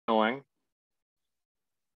going.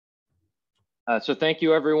 So thank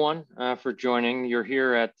you everyone for joining. You're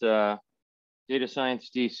here at Data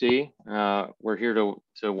Science DC. We're here to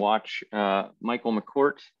watch Michael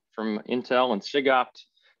McCourt from Intel and SigOpt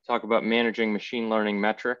talk about managing machine learning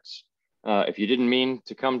metrics. If you didn't mean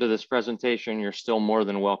to come to this presentation, you're still more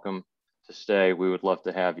than welcome to stay. We would love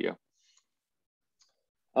to have you.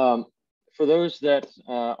 For those that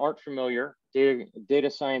aren't familiar,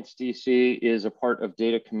 Data Science DC is a part of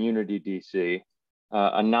Data Community DC,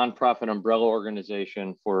 a nonprofit umbrella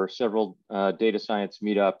organization for several data science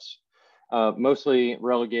meetups, mostly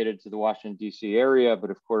relegated to the Washington, DC area, but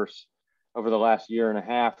of course, over the last year and a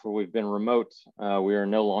half where we've been remote, we are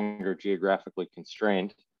no longer geographically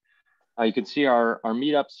constrained. You can see our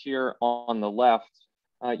meetups here on the left.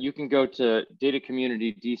 You can go to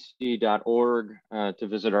datacommunitydc.org to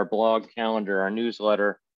visit our blog calendar, our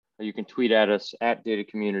newsletter. You can tweet at us at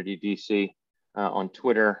datacommunitydc on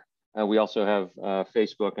Twitter. We also have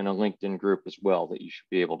Facebook and a LinkedIn group as well that you should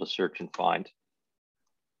be able to search and find.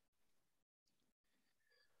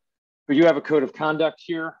 We do have a code of conduct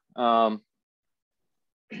here. I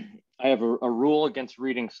have a rule against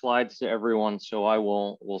reading slides to everyone, so I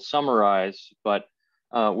will summarize, but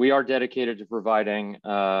we are dedicated to providing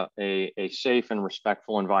a safe and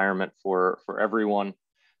respectful environment for everyone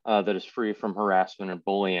that is free from harassment and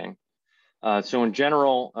bullying. So in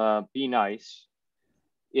general, be nice.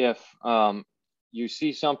 If you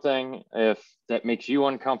see something that makes you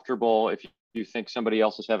uncomfortable, if you think somebody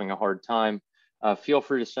else is having a hard time, feel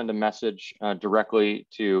free to send a message directly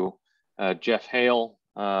to Jeff Hale,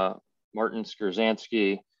 Martin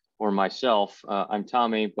Skurzansky, or myself. I'm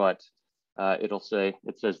Tommy, but it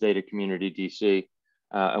says Data Community DC,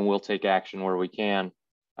 and we'll take action where we can.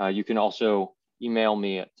 You can also email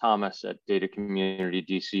me at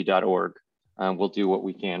thomas@datacommunitydc.org. We'll do what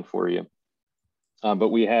we can for you. But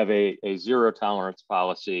we have a zero tolerance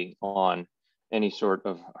policy on any sort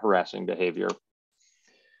of harassing behavior.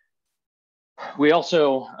 We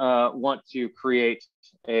also want to create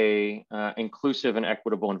a inclusive and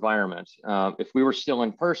equitable environment. If we were still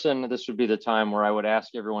in person, this would be the time where I would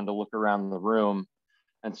ask everyone to look around the room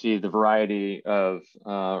and see the variety of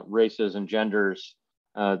races and genders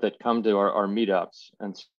that come to our meetups.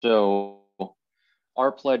 And so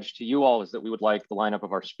our pledge to you all is that we would like the lineup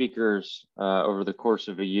of our speakers over the course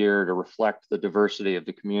of a year to reflect the diversity of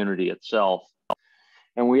the community itself.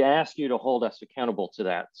 And we ask you to hold us accountable to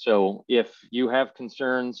that. So if you have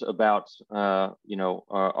concerns about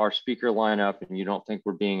our speaker lineup and you don't think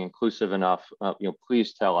we're being inclusive enough,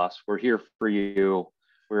 please tell us. We're here for you.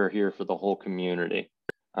 We're here for the whole community.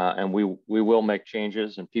 And we will make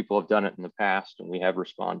changes, and people have done it in the past and we have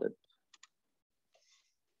responded.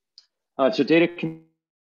 So Data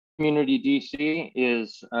Community DC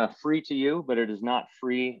is free to you, but it is not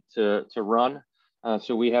free to run.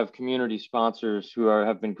 So we have community sponsors who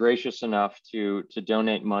have been gracious enough to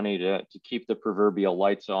donate money to keep the proverbial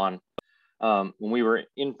lights on. When we were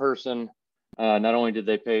in person, not only did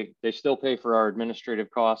they still pay for our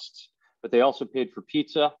administrative costs, but they also paid for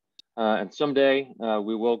pizza. And someday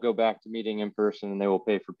we will go back to meeting in person and they will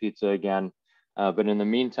pay for pizza again. But in the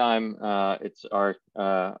meantime, it's our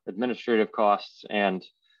administrative costs, and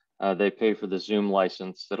they pay for the Zoom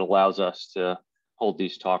license that allows us to hold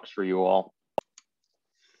these talks for you all.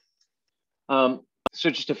 So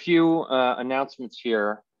just a few announcements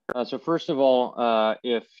here. So first of all,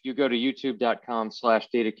 if you go to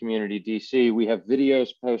youtube.com/datacommunitydc, we have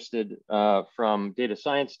videos posted from Data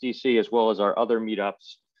Science DC as well as our other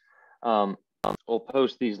meetups. We'll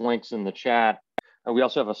post these links in the chat. We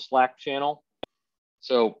also have a Slack channel.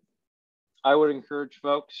 So I would encourage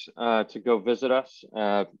folks to go visit us,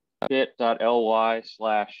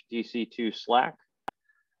 bit.ly/DC2Slack.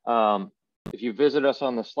 If you visit us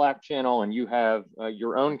on the Slack channel and you have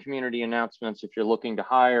your own community announcements, if you're looking to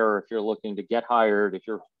hire, or if you're looking to get hired, if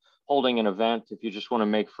you're holding an event, if you just want to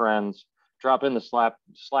make friends, drop in the Slack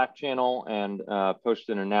channel and post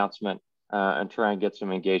an announcement and try and get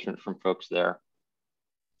some engagement from folks there.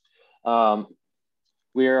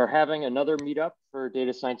 We are having another meetup for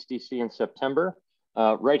Data Science DC in September.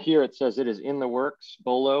 Right here, it says it is in the works.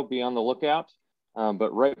 Bolo, be on the lookout.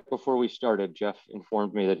 But right before we started, Jeff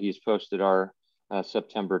informed me that he's posted our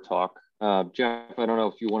September talk. Jeff, I don't know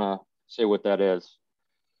if you want to say what that is.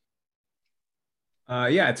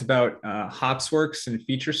 Yeah, it's about Hopsworks and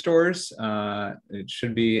feature stores. It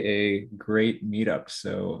should be a great meetup,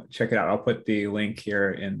 so check it out. I'll put the link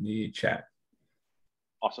here in the chat.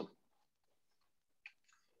 Awesome.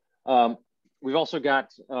 We've also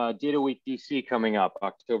got Data Week DC coming up,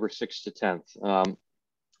 October 6th to 10th.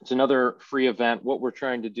 It's another free event. What we're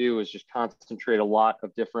trying to do is just concentrate a lot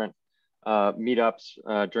of different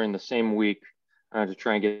meetups during the same week to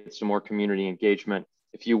try and get some more community engagement.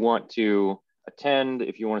 If you want to attend,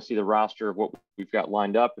 if you want to see the roster of what we've got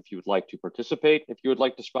lined up, if you would like to participate, if you would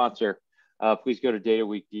like to sponsor, please go to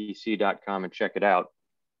dataweekdc.com and check it out.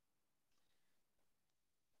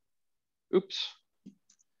 Oops.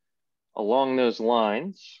 Along those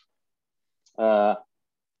lines,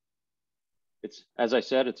 it's, as I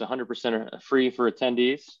said, it's 100% free for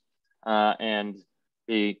attendees, and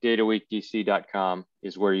the dataweekdc.com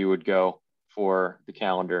is where you would go for the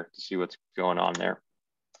calendar to see what's going on there.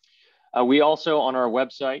 We also, on our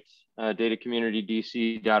website,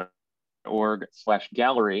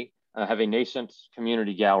 datacommunitydc.org/gallery, have a nascent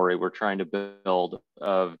community gallery we're trying to build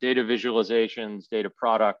of data visualizations, data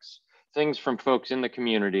products, things from folks in the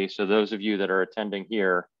community. So those of you that are attending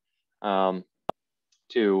here to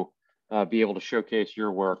be able to showcase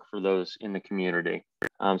your work for those in the community.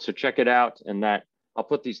 So check it out, and that I'll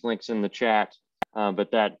put these links in the chat,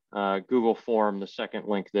 but that Google form, the second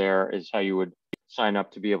link there, is how you would sign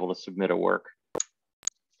up to be able to submit a work.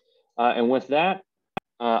 And with that,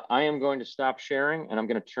 I am going to stop sharing, and I'm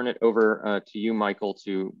going to turn it over to you, Michael,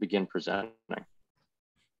 to begin presenting.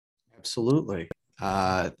 Absolutely.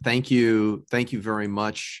 Thank you very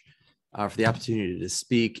much for the opportunity to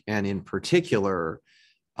speak. And in particular,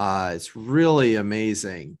 it's really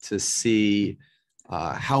amazing to see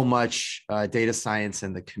how much data science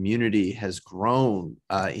and the community has grown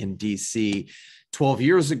in DC. 12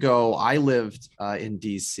 years ago, I lived in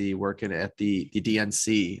DC working at the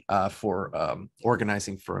DNC for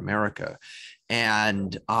Organizing for America.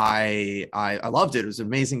 And I loved it. It was an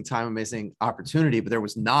amazing time, amazing opportunity, but there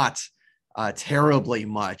was not terribly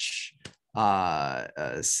much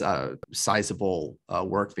sizable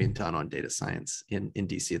work being done on data science in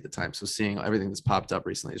DC at the time. So seeing everything that's popped up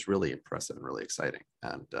recently is really impressive and really exciting.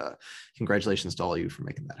 And congratulations to all of you for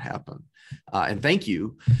making that happen. And thank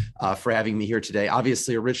you for having me here today.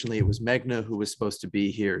 Obviously, originally it was Meghna who was supposed to be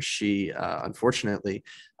here. She unfortunately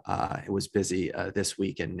was busy this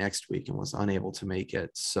week and next week and was unable to make it.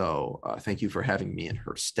 So thank you for having me in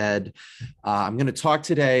her stead. I'm going to talk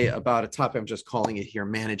today about a topic, I'm just calling it here,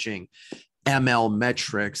 managing ML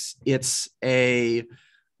metrics. It's a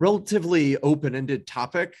relatively open-ended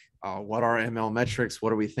topic. What are ML metrics?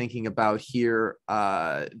 What are we thinking about here?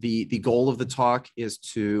 The goal of the talk is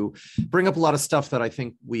to bring up a lot of stuff that I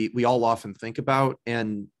think we all often think about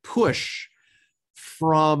and push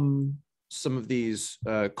from some of these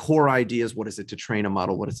core ideas. What is it to train a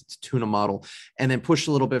model? What is it to tune a model? And then push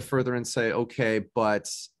a little bit further and say, okay, but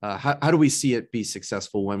how do we see it be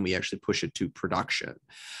successful when we actually push it to production?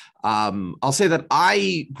 I'll say that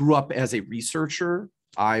I grew up as a researcher.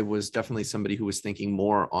 I was definitely somebody who was thinking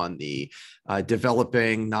more on the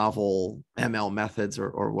developing novel ML methods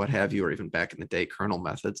or what have you, or even back in the day, kernel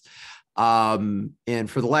methods. And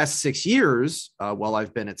for the last 6 years, while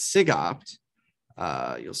I've been at SigOpt,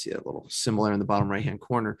 you'll see a little similar in the bottom right-hand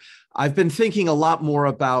corner, I've been thinking a lot more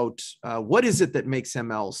about what is it that makes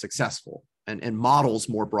ML successful, and models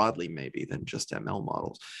more broadly, maybe than just ML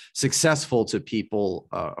models, successful to people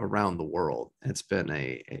around the world. It's been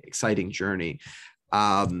an exciting journey.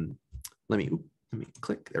 Let me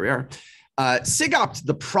click, there we are. SigOpt,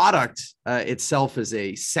 the product itself, is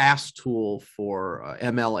a SaaS tool for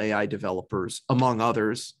ML AI developers, among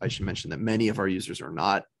others. I should mention that many of our users are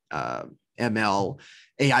not ML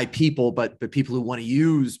AI people, but people who want to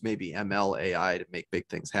use maybe ML AI to make big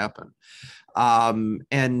things happen.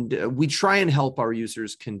 And we try and help our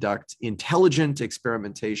users conduct intelligent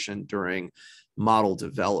experimentation during model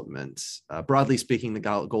development. Broadly speaking, the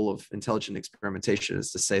goal of intelligent experimentation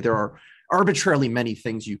is to say there are arbitrarily many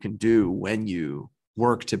things you can do when you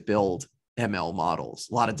work to build ML models,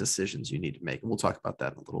 a lot of decisions you need to make. And we'll talk about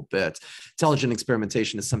that in a little bit. Intelligent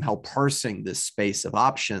experimentation is somehow parsing this space of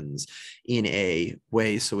options in a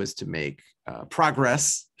way so as to make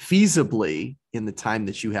progress feasibly in the time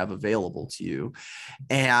that you have available to you,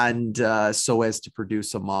 and so as to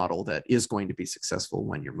produce a model that is going to be successful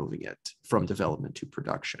when you're moving it from development to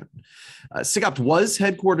production. SigOpt was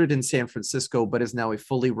headquartered in San Francisco, but is now a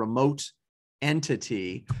fully remote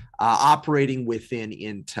entity operating within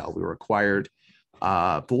Intel. We were acquired,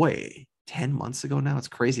 10 months ago now. It's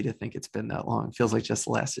crazy to think it's been that long. It feels like just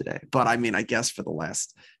yesterday. But I mean, I guess for the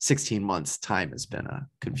last 16 months, time has been a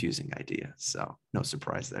confusing idea. So no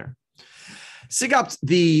surprise there. SigOpt,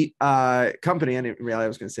 the company, and in reality, I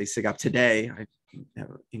was going to say SigOpt today. I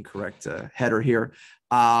have an incorrect header here.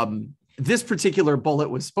 This particular bullet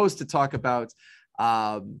was supposed to talk about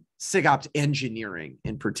SigOpt engineering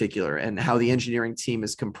in particular, and how the engineering team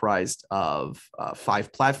is comprised of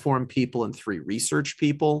 5 platform people and 3 research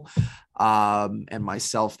people, and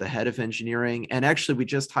myself, the head of engineering. And actually, we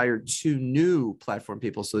just hired 2 new platform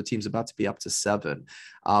people, so the team's about to be up to 7.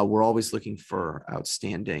 We're always looking for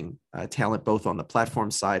outstanding talent, both on the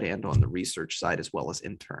platform side and on the research side, as well as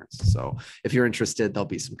interns. So if you're interested, there'll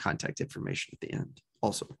be some contact information at the end.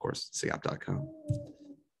 Also, of course, SigOpt.com.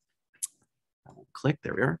 Click,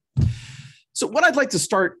 there we are. So what I'd like to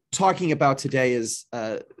start talking about today is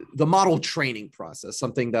the model training process,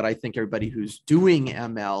 something that I think everybody who's doing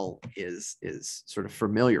ML is sort of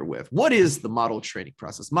familiar with. What is the model training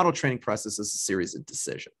process? Model training process is a series of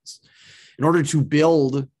decisions. In order to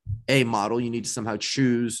build a model, you need to somehow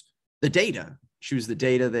choose the data. Choose the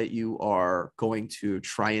data that you are going to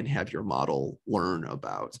try and have your model learn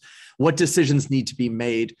about. What decisions need to be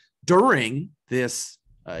made during this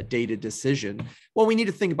data decision? Well, we need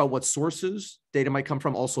to think about what sources data might come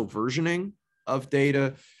from, also versioning of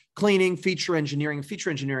data, cleaning, feature engineering.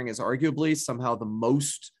 Feature engineering is arguably somehow the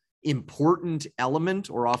most important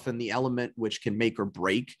element, or often the element which can make or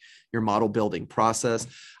break your model building process.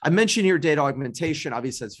 I mentioned here data augmentation.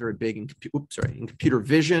 Obviously, that's very big in computer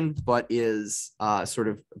vision, but is sort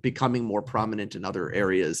of becoming more prominent in other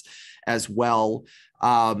areas as well.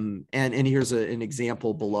 And here's an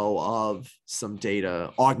example below of some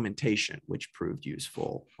data augmentation, which proved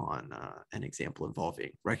useful on an example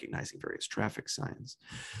involving recognizing various traffic signs.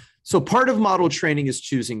 So part of model training is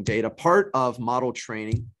choosing data. Part of model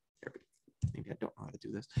training, maybe I don't know how to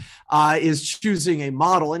do this, is choosing a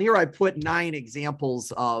model. And here I put 9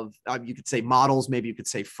 examples of, you could say models, maybe you could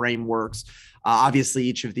say frameworks. Obviously,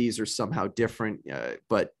 each of these are somehow different,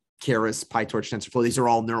 but Keras, PyTorch, TensorFlow, these are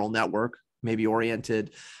all neural network, maybe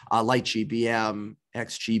oriented. LightGBM,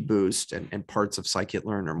 XGBoost, and parts of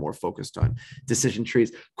scikit-learn are more focused on decision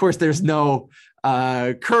trees. Of course, there's no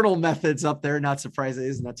kernel methods up there. Not surprising, it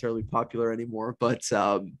isn't that terribly popular anymore, but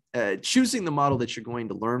choosing the model that you're going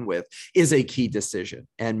to learn with is a key decision,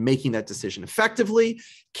 and making that decision effectively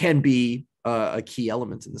can be a key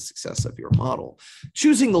element in the success of your model.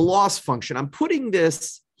 Choosing the loss function, I'm putting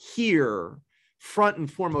this here front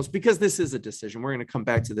and foremost because this is a decision. We're going to come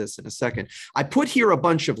back to this in a second. I put here a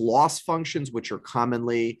bunch of loss functions which are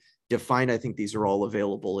commonly defined. I think these are all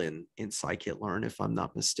available in scikit-learn, if I'm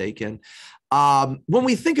not mistaken. When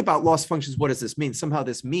we think about loss functions, what does this mean? Somehow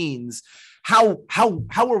this means how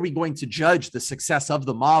are we going to judge the success of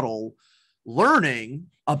the model learning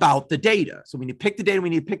about the data? So we need to pick the data, we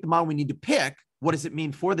need to pick the model, we need to pick what does it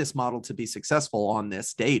mean for this model to be successful on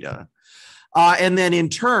this data. And then in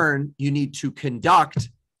turn, you need to conduct,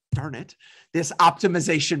 darn it, this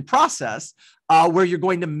optimization process where you're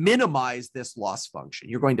going to minimize this loss function.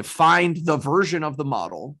 You're going to find the version of the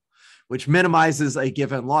model which minimizes a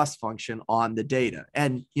given loss function on the data.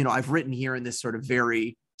 And, you know, I've written here in this sort of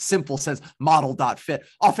very simple sense, model.fit.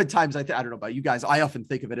 Oftentimes, I don't know about you guys, I often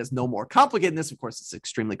think of it as no more complicated than this. Of course, it's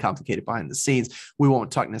extremely complicated behind the scenes. We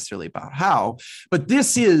won't talk necessarily about how, but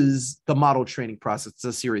this is the model training process. It's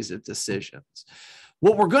a series of decisions.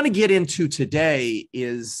 What we're going to get into today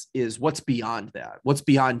is what's beyond that, what's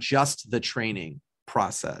beyond just the training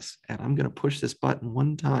process. And I'm going to push this button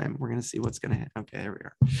one time. We're going to see what's going to happen. Okay, there we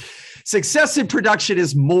are. Success in production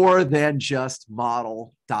is more than just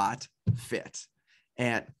model.fit.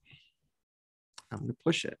 And I'm going to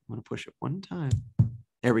push it. I'm going to push it one time.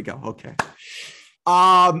 There we go. Okay.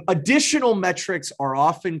 Additional metrics are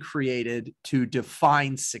often created to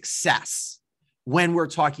define success when we're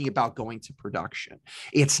talking about going to production.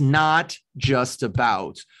 It's not just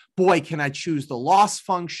about, boy, can I choose the loss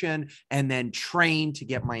function and then train to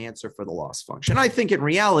get my answer for the loss function? I think in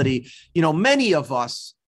reality, you know, many of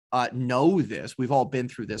us know this. We've all been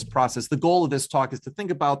through this process. The goal of this talk is to think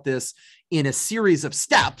about this in a series of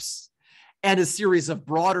steps and a series of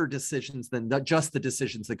broader decisions than just the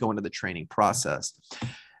decisions that go into the training process.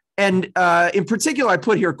 And in particular, I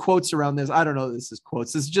put here quotes around this. I don't know, this is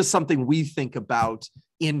quotes. This is just something we think about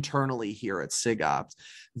internally here at SigOpt,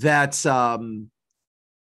 that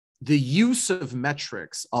the use of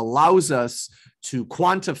metrics allows us to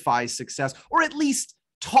quantify success, or at least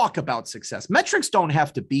talk about success. Metrics don't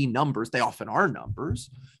have to be numbers. They often are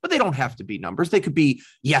numbers, but they don't have to be numbers. They could be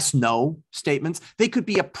yes, no statements. They could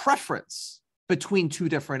be a preference between two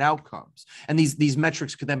different outcomes. And these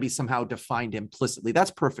metrics could then be somehow defined implicitly.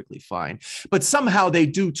 That's perfectly fine. But somehow they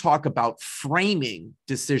do talk about framing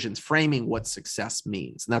decisions, framing what success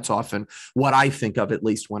means. And that's often what I think of, at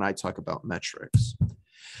least when I talk about metrics.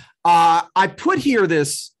 I put here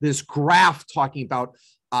this graph talking about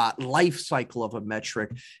life cycle of a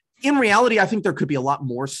metric. In reality, I think there could be a lot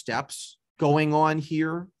more steps going on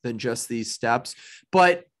here than just these steps.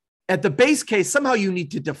 But at the base case, somehow you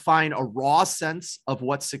need to define a raw sense of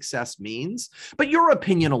what success means. But your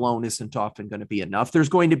opinion alone isn't often going to be enough. There's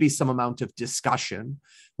going to be some amount of discussion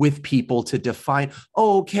with people to define,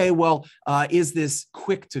 oh, okay, well, is this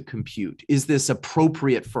quick to compute? Is this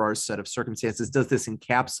appropriate for our set of circumstances? Does this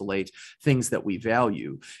encapsulate things that we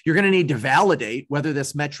value? You're going to need to validate whether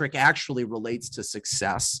this metric actually relates to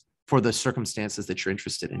success for the circumstances that you're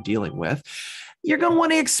interested in dealing with. You're going to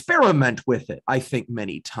want to experiment with it, I think,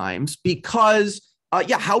 many times, because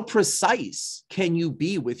how precise can you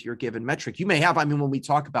be with your given metric? You may have, I mean, when we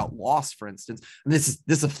talk about loss, for instance, and this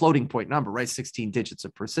is a floating point number, right? 16 digits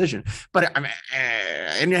of precision. But I mean,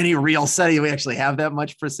 in any real setting, we actually have that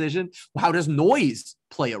much precision. How does noise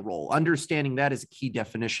play a role? Understanding that is a key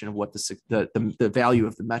definition of what the value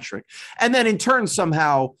of the metric. And then in turn,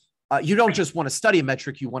 somehow, you don't just want to study a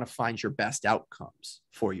metric, you want to find your best outcomes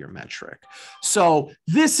for your metric. So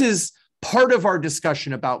this is part of our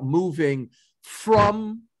discussion about moving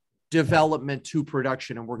from development to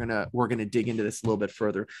production, and we're gonna dig into this a little bit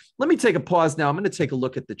further. Let me take a pause now. I'm going to take a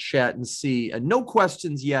look at the chat and see. No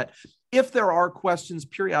questions yet. If there are questions,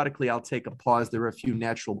 periodically I'll take a pause. There are a few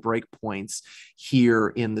natural breakpoints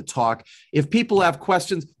here in the talk. If people have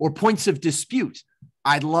questions or points of dispute,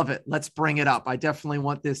 I'd love it. Let's bring it up. I definitely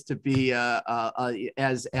want this to be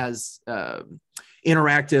as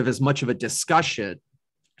interactive, as much of a discussion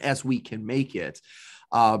as we can make it.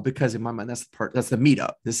 Because in my mind, that's the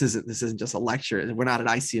meetup. This isn't just a lecture. We're not at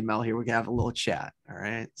ICML here. We can have a little chat. All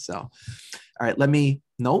right. So, all right,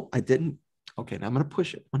 no, I didn't. Okay. Now I'm going to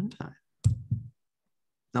push it one time.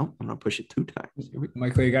 No, I'm going to push it 2 times.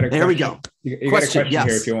 Michael, you got a there question. We go. You got a question here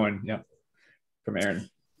if you want. Yeah. From Aaron.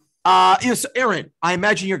 Yes, Aaron, I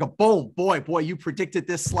imagine you're going, boom, boy, you predicted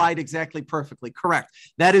this slide exactly perfectly. Correct.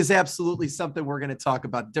 That is absolutely something we're going to talk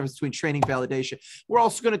about, the difference between training validation. We're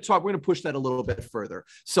also going to we're going to push that a little bit further.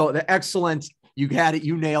 So excellent. You had it.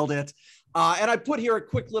 You nailed it. And I put here a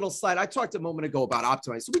quick little slide. I talked a moment ago about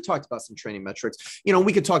optimizing. So we talked about some training metrics.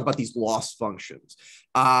 We could talk about these loss functions,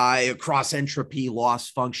 cross entropy loss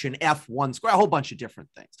function, F1 square, a whole bunch of different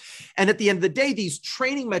things. And at the end of the day, these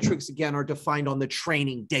training metrics, again, are defined on the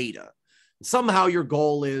training data. Somehow your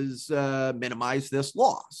goal is minimize this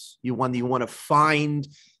loss. You want to find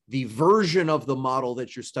the version of the model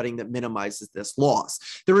that you're studying that minimizes this loss.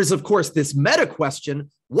 There is, of course, this meta question: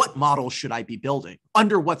 what model should I be building?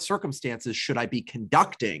 Under what circumstances should I be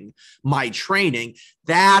conducting my training?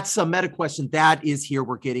 That's a meta question. That is here.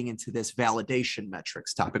 We're getting into this validation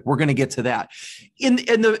metrics topic. We're going to get to that. In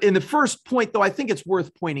the first point, though, I think it's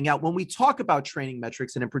worth pointing out when we talk about training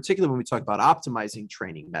metrics, and in particular when we talk about optimizing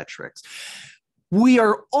training metrics, we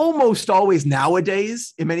are almost always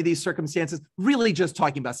nowadays, in many of these circumstances, really just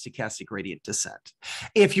talking about stochastic gradient descent.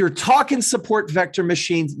 If you're talking support vector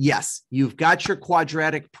machines, yes, you've got your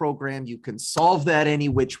quadratic program. You can solve that any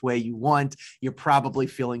which way you want. You're probably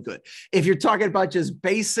feeling good. If you're talking about just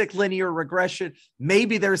basic linear regression,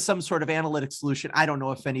 maybe there's some sort of analytic solution. I don't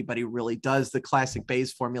know if anybody really does the classic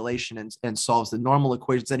Bayes formulation and solves the normal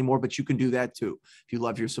equations anymore, but you can do that too if you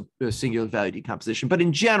love your singular value decomposition. But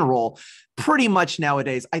in general, pretty much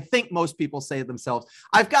nowadays, I think most people say to themselves,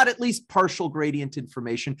 I've got at least partial gradient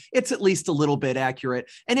information. It's at least a little bit accurate.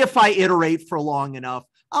 And if I iterate for long enough,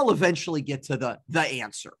 I'll eventually get to the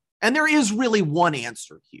answer. And there is really one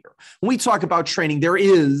answer here. When we talk about training, there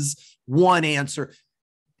is one answer.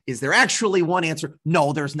 Is there actually one answer?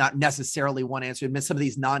 No, there's not necessarily one answer. In some of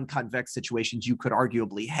these non-convex situations, you could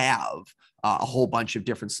arguably have a whole bunch of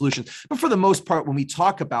different solutions. But for the most part, when we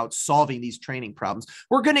talk about solving these training problems,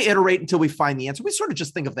 we're going to iterate until we find the answer. We sort of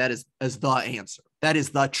just think of that as the answer. That is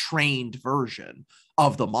the trained version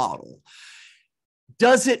of the model.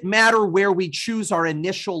 Does it matter where we choose our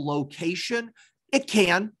initial location? It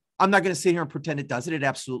can. I'm not going to sit here and pretend it doesn't. It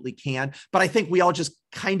absolutely can. But I think we all just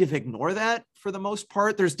kind of ignore that for the most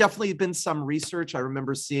part. There's definitely been some research. I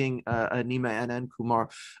remember seeing Nima Anand Kumar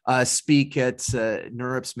speak at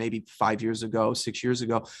NeurIPS maybe 6 years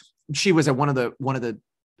ago. She was at one of the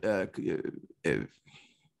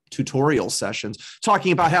tutorial sessions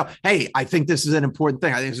talking about how, hey, I think this is an important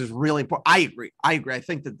thing. I think this is really important. I agree. I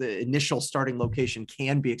think that the initial starting location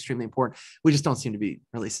can be extremely important. We just don't seem to be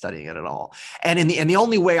really studying it at all. And the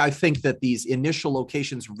only way I think that these initial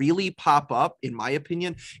locations really pop up, in my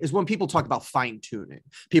opinion, is when people talk about fine tuning.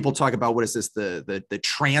 People talk about, what is this, the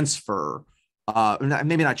transfer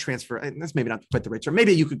maybe not transfer, that's maybe not quite the right term.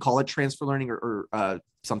 Maybe you could call it transfer learning or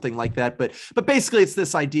something like that. But basically it's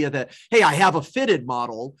this idea that, hey, I have a fitted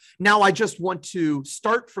model. Now I just want to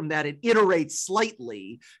start from that and iterate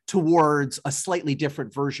slightly towards a slightly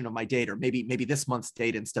different version of my data, or maybe this month's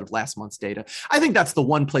data instead of last month's data. I think that's the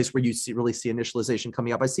one place where you really see initialization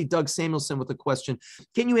coming up. I see Doug Samuelson with a question.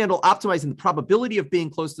 Can you handle optimizing the probability of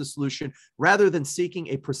being close to the solution rather than seeking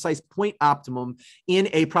a precise point optimum in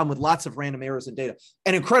a problem with lots of random errors in data?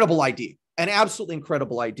 An incredible idea. An absolutely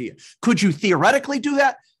incredible idea. Could you theoretically do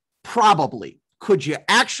that? Probably. Could you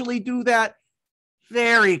actually do that?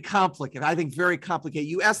 Very complicated. I think very complicated.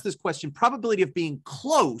 You asked this question, probability of being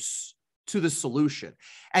close to the solution.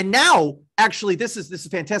 And now, actually, this is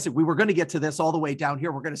fantastic. We were going to get to this all the way down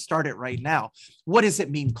here. We're going to start it right now. What does it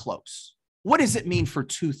mean close? What does it mean for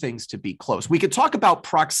two things to be close? We could talk about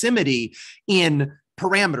proximity in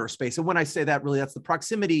parameter space. And when I say that, really, that's the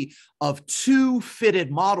proximity of two fitted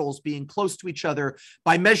models being close to each other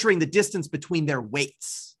by measuring the distance between their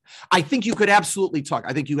weights. I think you could absolutely talk.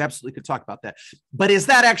 I think you absolutely could talk about that. But is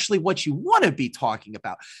that actually what you want to be talking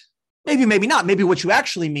about? Maybe, maybe not. Maybe what you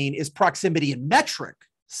actually mean is proximity in metric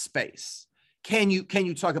space. Can you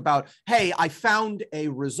talk about, hey, I found a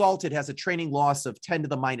result. It has a training loss of 10 to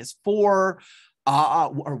the minus 4.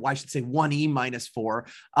 Or I should say 1e minus 4.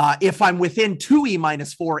 If I'm within 2e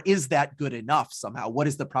minus 4, is that good enough somehow? What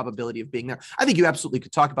is the probability of being there? I think you absolutely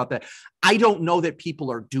could talk about that. I don't know that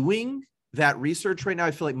people are doing that research right now.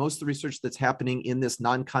 I feel like most of the research that's happening in this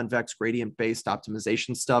non-convex gradient-based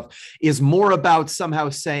optimization stuff is more about somehow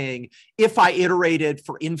saying, if I iterated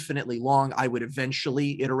for infinitely long, I would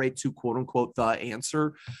eventually iterate to quote unquote the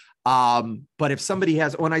answer. But if somebody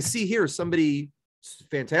has, when I see here, somebody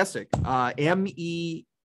fantastic. M.E.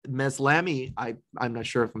 Meslami, I'm not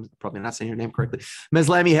sure if I'm probably not saying your name correctly.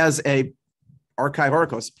 Meslami has a archive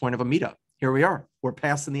article. It's the point of a meetup. Here we are. We're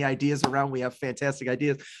passing the ideas around. We have fantastic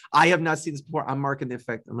ideas. I have not seen this before. I'm marking the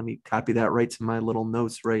effect. And let me copy that right to my little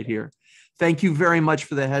notes right here. Thank you very much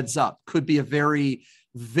for the heads up. Could be a very,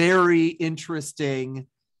 very interesting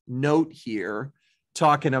note here,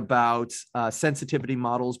 talking about sensitivity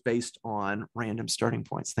models based on random starting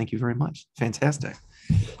points. Thank you very much. Fantastic.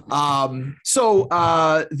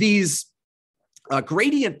 These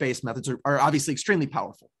gradient-based methods are obviously extremely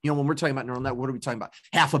powerful. You know, when we're talking about neural net, what are we talking about?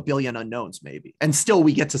 500 million unknowns, maybe. And still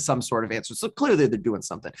we get to some sort of answer. So clearly they're doing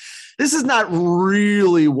something. This is not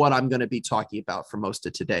really what I'm going to be talking about for most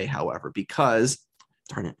of today, however, because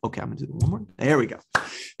darn it. Okay, I'm gonna do one more. There we go.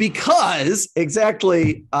 Because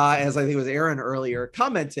exactly as I think it was Aaron earlier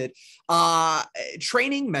commented,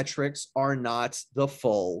 training metrics are not the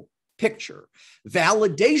full picture.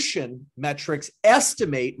 Validation metrics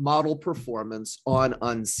estimate model performance on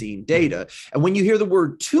unseen data. And when you hear the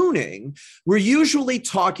word tuning, we're usually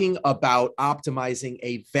talking about optimizing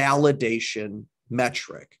a validation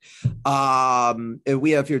metric.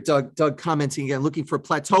 We have here Doug commenting again, looking for a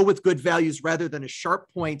plateau with good values rather than a sharp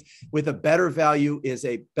point with a better value is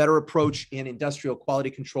a better approach in industrial quality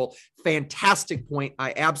control. Fantastic point.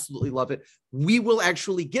 I absolutely love it. We will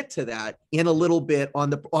actually get to that in a little bit on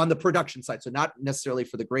the production side. So not necessarily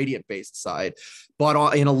for the gradient based side,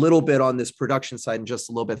 but in a little bit on this production side in just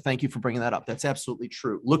a little bit. Thank you for bringing that up. That's absolutely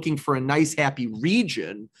true. Looking for a nice, happy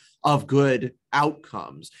region of good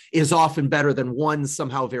outcomes is often better than one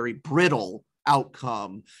somehow very brittle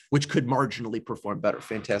outcome, which could marginally perform better.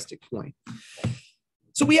 Fantastic point.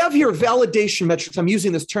 So we have here validation metrics. I'm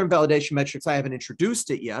using this term validation metrics. I haven't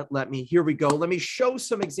introduced it yet. Here we go. Let me show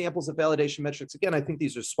some examples of validation metrics. Again, I think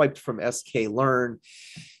these are swiped from sklearn.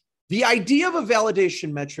 The idea of a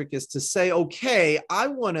validation metric is to say, okay, I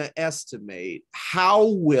want to estimate how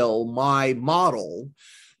will my model,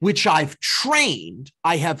 which I have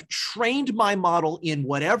trained my model in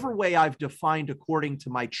whatever way I've defined according to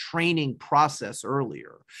my training process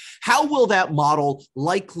earlier. How will that model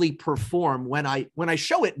likely perform when I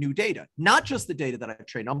show it new data? Not just the data that I've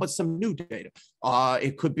trained on, but some new data.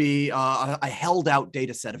 It could be a held out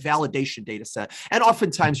data set, a validation data set. And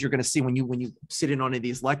oftentimes you're going to see when you sit in on one of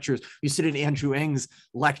these lectures, you sit in Andrew Ng's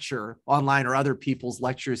lecture online or other people's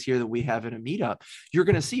lectures here that we have in a meetup, you're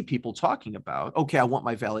going to see people talking about, okay, I want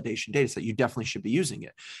my validation data set. You definitely should be using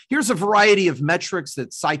it. Here's a variety of metrics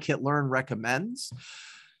that scikit-learn recommends.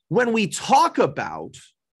 When we talk about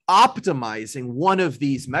optimizing one of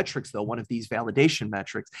these metrics, though, one of these validation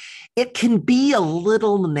metrics, it can be a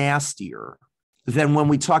little nastier than when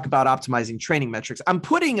we talk about optimizing training metrics. I'm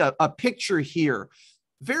putting a picture here.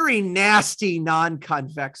 Very nasty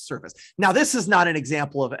non-convex surface. Now, this is not an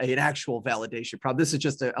example of an actual validation problem. This is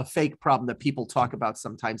just a fake problem that people talk about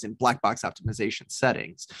sometimes in black box optimization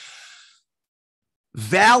settings.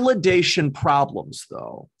 Validation problems,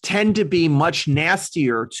 though, tend to be much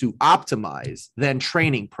nastier to optimize than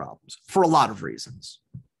training problems for a lot of reasons.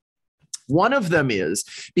 One of them is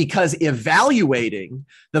because evaluating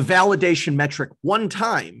the validation metric one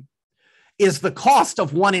time is the cost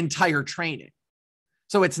of one entire training.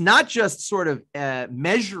 So it's not just sort of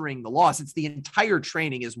measuring the loss, it's the entire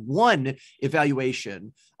training is one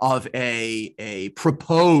evaluation of a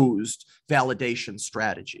proposed validation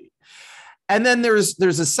strategy. And then there's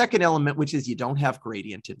a second element, which is you don't have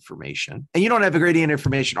gradient information. And you don't have a gradient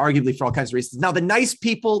information, arguably, for all kinds of reasons. Now, the nice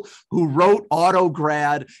people who wrote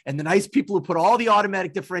AutoGrad and the nice people who put all the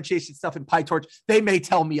automatic differentiation stuff in PyTorch, they may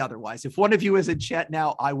tell me otherwise. If one of you is in chat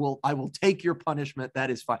now, I will take your punishment.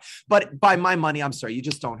 That is fine. But by my money, I'm sorry, you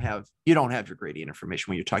don't have your gradient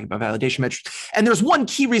information when you're talking about validation metrics. And there's one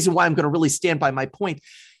key reason why I'm going to really stand by my point.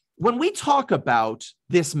 When we talk about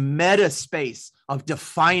this meta space of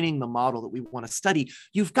defining the model that we want to study,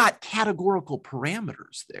 you've got categorical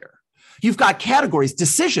parameters there. You've got categories,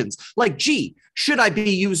 decisions like, gee, should I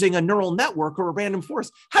be using a neural network or a random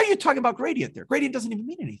forest? How are you talking about gradient there? Gradient doesn't even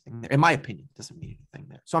mean anything there. In my opinion, it doesn't mean anything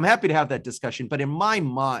there. So I'm happy to have that discussion. But in my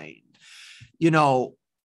mind,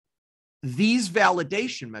 these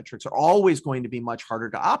validation metrics are always going to be much harder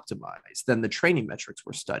to optimize than the training metrics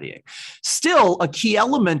we're studying. Still, a key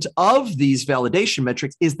element of these validation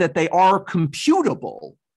metrics is that they are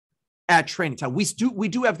computable at training time. We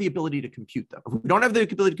do have the ability to compute them. If we don't have the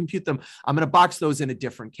ability to compute them, I'm going to box those in a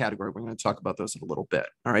different category. We're going to talk about those in a little bit.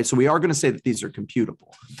 All right. So we are going to say that these are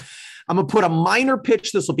computable. I'm going to put a minor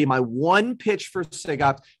pitch. This will be my one pitch for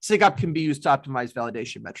SigOpt. SigOpt can be used to optimize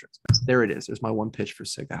validation metrics. There it is. There's my one pitch for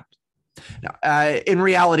SigOpt. Now, in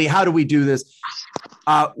reality, how do we do this?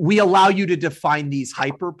 We allow you to define these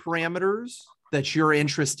hyperparameters that you're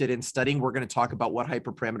interested in studying. We're going to talk about what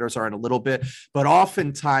hyperparameters are in a little bit, but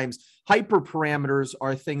oftentimes hyperparameters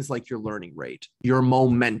are things like your learning rate, your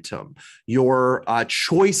momentum, your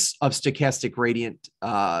choice of stochastic gradient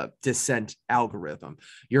descent algorithm.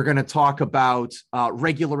 You're going to talk about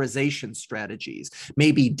regularization strategies,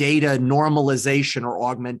 maybe data normalization or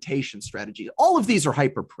augmentation strategies. All of these are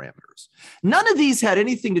hyperparameters. None of these had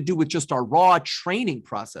anything to do with just our raw training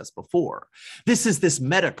process before. This is this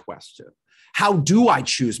meta question. How do I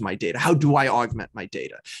choose my data? How do I augment my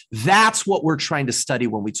data? That's what we're trying to study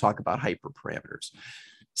when we talk about hyperparameters.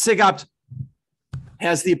 SigOpt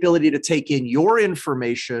has the ability to take in your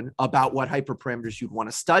information about what hyperparameters you'd want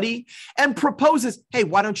to study and proposes, hey,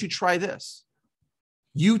 why don't you try this?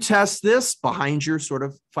 You test this behind your sort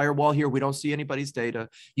of firewall here. We don't see anybody's data.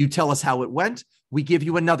 You tell us how it went. We give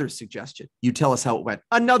you another suggestion. You tell us how it went.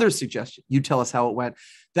 Another suggestion. You tell us how it went.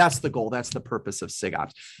 That's the goal. That's the purpose of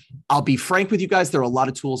SigOpt. I'll be frank with you guys. There are a lot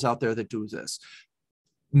of tools out there that do this.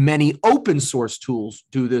 Many open source tools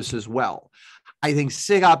do this as well. I think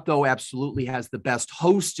SigOpt, though, absolutely has the best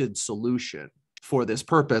hosted solution for this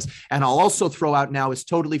purpose. And I'll also throw out now, it's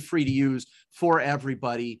totally free to use for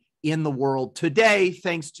everybody in the world today,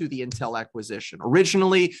 thanks to the Intel acquisition.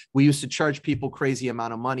 Originally, we used to charge people crazy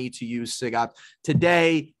amount of money to use SigOpt.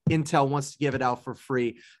 Today, Intel wants to give it out for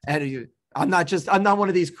free. And I'm not one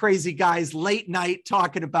of these crazy guys late night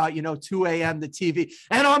talking about, 2 a.m. the TV,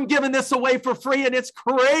 and I'm giving this away for free and it's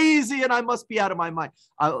crazy and I must be out of my mind.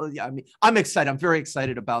 I'm excited. I'm very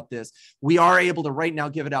excited about this. We are able to right now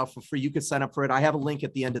give it out for free. You can sign up for it. I have a link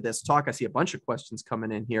at the end of this talk. I see a bunch of questions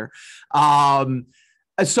coming in here.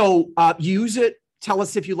 So use it. Tell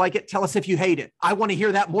us if you like it. Tell us if you hate it. I want to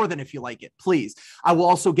hear that more than if you like it, please. I will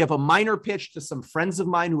also give a minor pitch to some friends of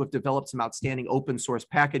mine who have developed some outstanding open source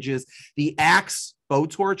packages. The Axe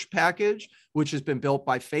Blowtorch package, which has been built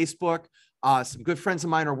by Facebook. Some good friends of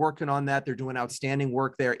mine are working on that. They're doing outstanding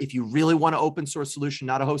work there. If you really want an open source solution,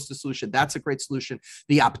 not a hosted solution, that's a great solution.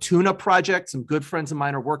 The Optuna project, some good friends of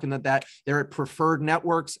mine are working on that. They're at Preferred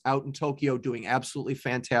Networks out in Tokyo doing absolutely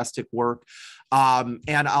fantastic work. And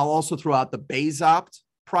I'll also throw out the SigOpt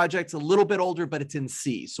project's a little bit older, but it's in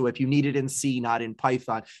C. So if you need it in C, not in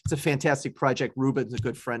Python, it's a fantastic project. Ruben's a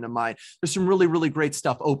good friend of mine. There's some really, really great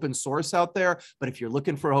stuff open source out there. But if you're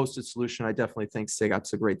looking for a hosted solution, I definitely think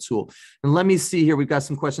SigOpt's a great tool. And let me see here. We've got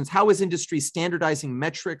some questions. How is industry standardizing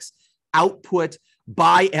metrics output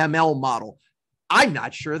by ML model? I'm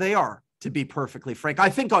not sure they are, to be perfectly frank. I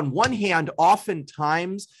think on one hand,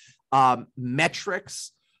 oftentimes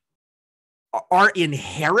metrics are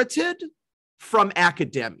inherited from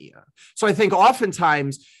academia. So I think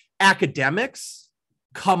oftentimes academics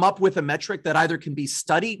come up with a metric that either can be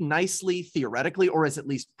studied nicely theoretically or is at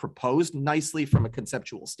least proposed nicely from a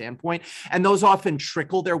conceptual standpoint. And those often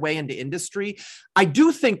trickle their way into industry. I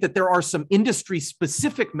do think that there are some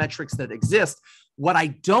industry-specific metrics that exist. What I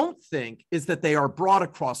don't think is that they are broad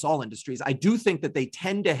across all industries. I do think that they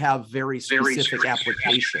tend to have very specific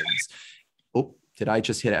applications. Oh, did I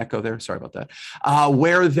just hit echo there? Sorry about that.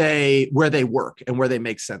 Where they work and where they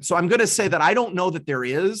make sense. So I'm going to say that I don't know that there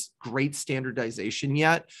is great standardization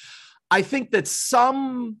yet. I think that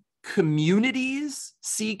some communities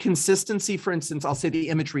see consistency. For instance, I'll say the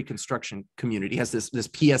image reconstruction community has this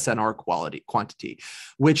PSNR quantity,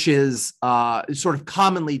 which is sort of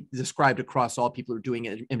commonly described across all people who are doing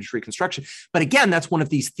image reconstruction. But again, that's one of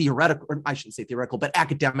these theoretical, or I shouldn't say theoretical, but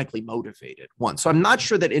academically motivated ones. So I'm not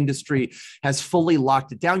sure that industry has fully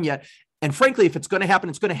locked it down yet. And frankly, if it's going to happen,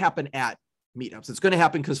 it's going to happen at meetups. It's going to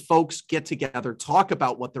happen because folks get together, talk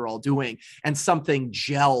about what they're all doing, and something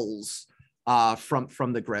gels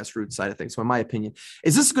from the grassroots side of things. So in my opinion,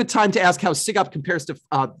 is this a good time to ask how SigOpt compares to,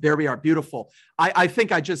 there we are, beautiful. I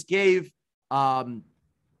think I just gave Aaron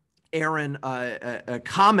a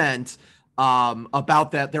comment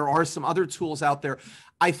about that. There are some other tools out there.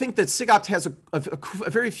 I think that SigOpt has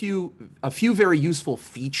a few very useful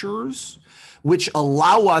features which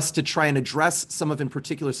allow us to try and address some of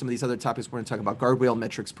these other topics. We're going to talk about guardrail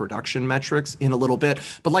metrics, production metrics in a little bit.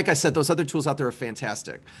 But like I said, those other tools out there are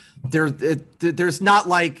fantastic. There's not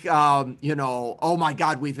like, oh my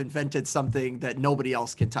God, we've invented something that nobody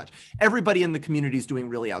else can touch. Everybody in the community is doing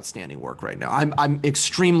really outstanding work right now. I'm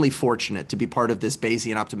extremely fortunate to be part of this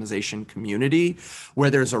Bayesian optimization community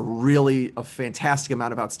where there's a fantastic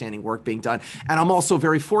amount of outstanding work being done. And I'm also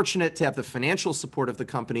very fortunate to have the financial support of the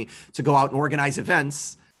company to go out and organize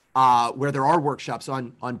events where there are workshops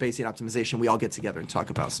on Bayesian optimization. We all get together and talk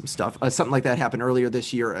about some stuff. Something like that happened earlier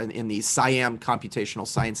this year in the SIAM Computational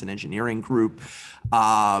Science and Engineering group.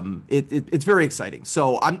 It's very exciting.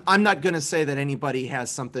 So I'm not going to say that anybody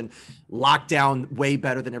has something locked down way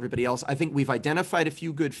better than everybody else. I think we've identified a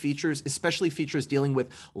few good features, especially features dealing with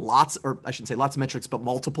lots of metrics, but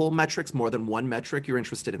multiple metrics, more than one metric you're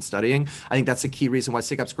interested in studying. I think that's a key reason why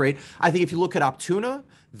SigOpt's great. I think if you look at Optuna,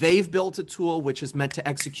 they've built a tool which is meant to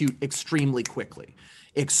execute extremely quickly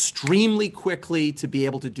to be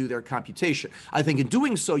able to do their computation. I think in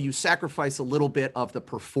doing so, you sacrifice a little bit of the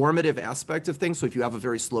performative aspect of things. So if you have a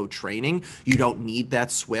very slow training, you don't need that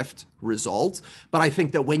swift result. But I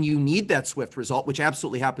think that when you need that swift result, which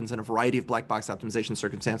absolutely happens in a variety of black box optimization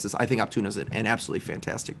circumstances, I think Optuna is an absolutely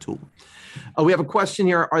fantastic tool. We have a question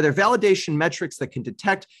here. Are there validation metrics that can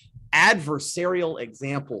detect adversarial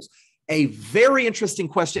examples? A very interesting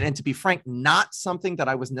question, and to be frank, not something that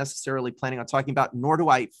I was necessarily planning on talking about, nor do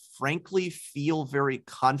I frankly feel very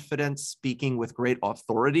confident speaking with great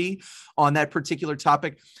authority on that particular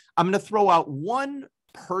topic. I'm going to throw out one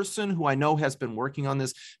person who I know has been working on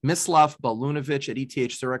this, Mislav Balunovic at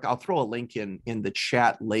ETH Zurich. I'll throw a link in the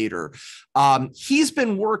chat later. He's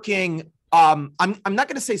been working I'm not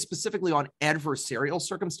going to say specifically on adversarial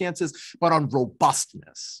circumstances, but on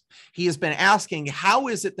robustness. He has been asking, how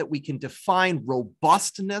is it that we can define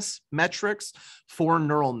robustness metrics for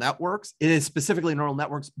neural networks? It is specifically neural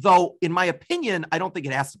networks, though, in my opinion, I don't think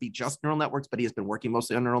it has to be just neural networks, but he has been working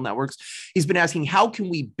mostly on neural networks. He's been asking, how can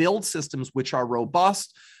we build systems which are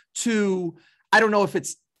robust to, I don't know if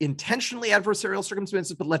it's intentionally adversarial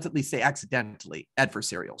circumstances, but let's at least say accidentally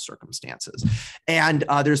adversarial circumstances. And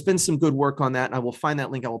there's been some good work on that. And I will find that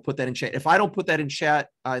link. I will put that in chat. If I don't put that in chat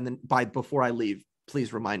and then before I leave,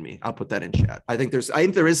 please remind me. I'll put that in chat. I think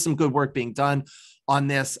there is some good work being done on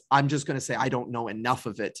this. I'm just going to say I don't know enough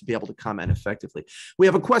of it to be able to comment effectively. We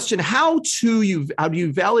have a question: how do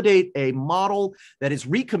you validate a model that is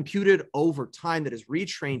recomputed over time, that is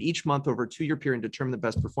retrained each month over a 2-year period, and determine the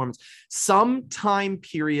best performance? Some time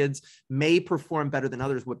periods may perform better than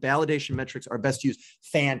others. What validation metrics are best used?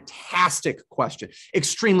 Fantastic question.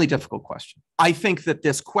 Extremely difficult question. I think that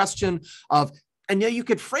this question of, and yeah, you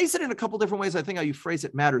could phrase it in a couple different ways. I think how you phrase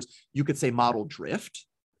it matters. You could say model drift.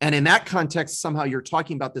 And in that context, somehow you're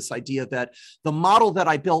talking about this idea that the model that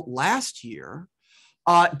I built last year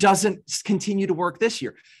doesn't continue to work this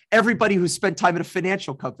year. Everybody who spent time at a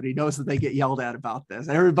financial company knows that they get yelled at about this.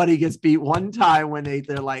 Everybody gets beat one time when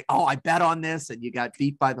they're like, oh, I bet on this, and you got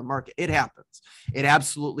beat by the market. It happens. It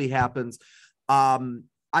absolutely happens.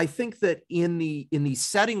 I think that in the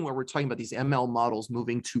setting where we're talking about these ML models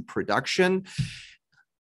moving to production,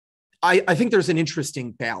 I think there's an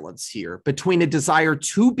interesting balance here between a desire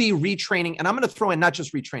to be retraining, and I'm going to throw in not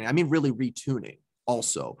just retraining, I mean really retuning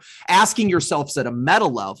also. Asking yourselves at a meta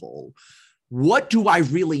level, what do I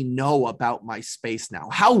really know about my space now?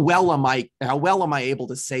 How well am I able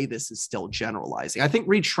to say this is still generalizing? I think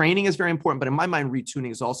retraining is very important, but in my mind,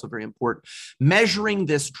 retuning is also very important. Measuring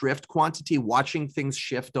this drift quantity, watching things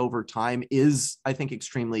shift over time is, I think,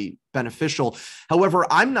 extremely beneficial. However,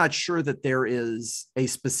 I'm not sure that there is a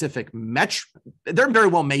specific metric. There very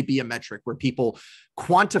well may be a metric where people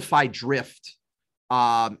quantify drift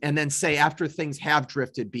and then say after things have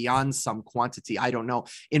drifted beyond some quantity. I don't know.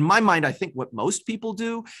 In my mind, I think what most people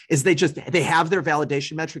do is they have their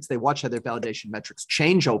validation metrics. They watch how their validation metrics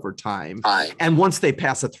change over time. And once they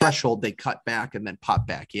pass a threshold, they cut back and then pop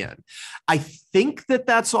back in. I think that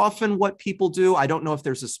that's often what people do. I don't know if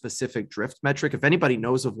there's a specific drift metric. If anybody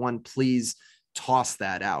knows of one, please toss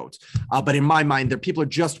that out. But in my mind, people are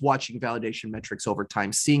just watching validation metrics over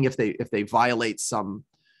time, seeing if they violate some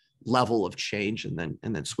level of change and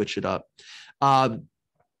then switch it up.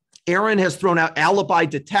 Aaron has thrown out alibi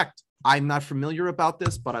detect. I'm not familiar about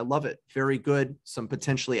this, but I love it. Very good. Some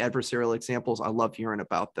potentially adversarial examples. I love hearing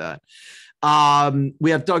about that.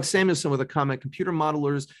 We have Doug Samuelson with a comment: computer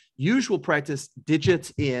modelers, usual practice,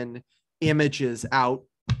 digits in, images out.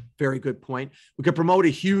 Very good point. We could promote a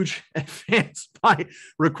huge advance by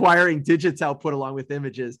requiring digits output along with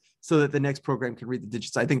images so that the next program can read the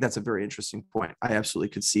digits. I think that's a very interesting point. I absolutely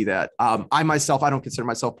could see that. I don't consider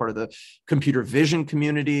myself part of the computer vision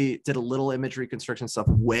community. Did a little image reconstruction stuff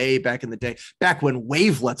way back in the day, back when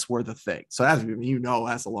wavelets were the thing. So that's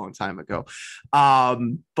a long time ago. I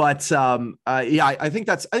think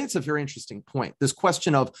it's a very interesting point. This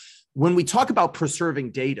question of when we talk about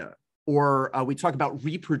preserving data, or we talk about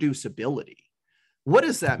reproducibility, what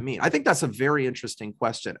does that mean? I think that's a very interesting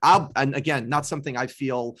question. And again, not something I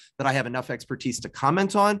feel that I have enough expertise to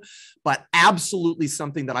comment on, but absolutely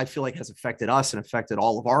something that I feel like has affected us and affected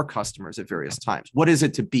all of our customers at various times. What is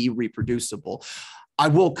it to be reproducible? I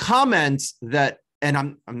will comment that, and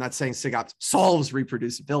I'm not saying SigOpt solves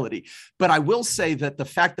reproducibility, but I will say that the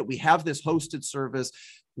fact that we have this hosted service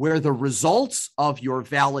where the results of your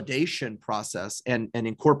validation process and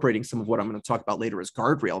incorporating some of what I'm going to talk about later as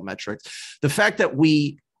guardrail metrics, the fact that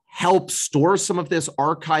we help store some of this,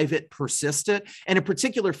 archive it, persist it, and in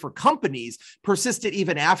particular for companies, persist it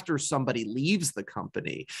even after somebody leaves the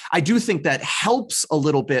company. I do think that helps a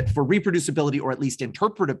little bit for reproducibility or at least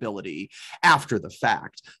interpretability after the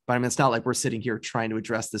fact. But I mean, it's not like we're sitting here trying to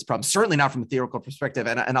address this problem, certainly not from a theoretical perspective.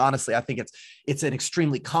 And honestly, I think it's an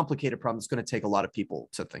extremely complicated problem that's going to take a lot of people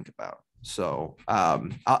to think about. So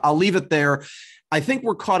I'll leave it there. I think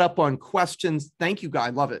we're caught up on questions. Thank you, guys.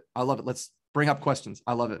 I love it. Let's bring up questions.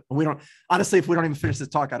 I love it. Honestly, if we don't even finish this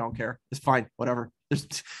talk, I don't care. It's fine. Whatever.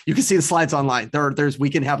 You can see the slides online. We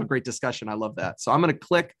can have a great discussion. I love that. So I'm going to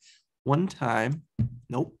click one time.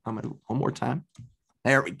 Nope. I'm going to one more time.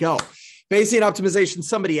 There we go. Bayesian optimization.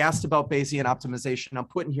 Somebody asked about Bayesian optimization. I'm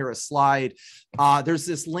putting here a slide. There's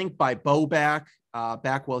this link by Bobak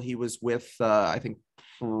back while he was with, I think,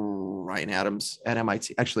 Ryan Adams at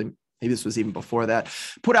MIT. Actually, maybe this was even before that,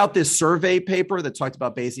 put out this survey paper that talked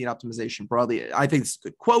about Bayesian optimization broadly. I think it's a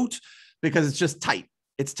good quote because it's just tight.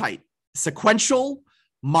 It's tight. Sequential,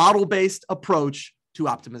 model-based approach to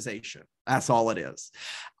optimization. That's all it is.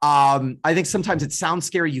 I think sometimes it sounds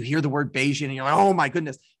scary. You hear the word Bayesian and you're like, oh my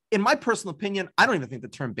goodness. In my personal opinion, I don't even think the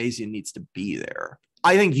term Bayesian needs to be there.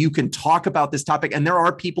 I think you can talk about this topic, and there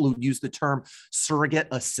are people who use the term surrogate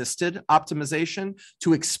assisted optimization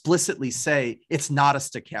to explicitly say it's not a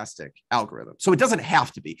stochastic algorithm. So it doesn't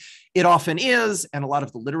have to be. It often is, and a lot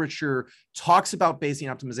of the literature talks about Bayesian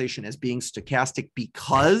optimization as being stochastic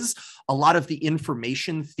because a lot of the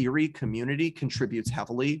information theory community contributes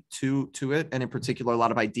heavily to it, and in particular, a lot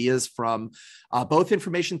of ideas from both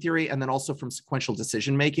information theory and then also from sequential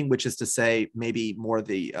decision making, which is to say maybe more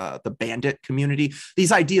the bandit community.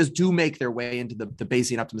 These ideas do make their way into the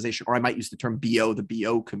Bayesian optimization, or I might use the term BO, the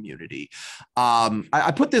BO community.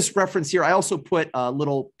 I put this reference here. I also put a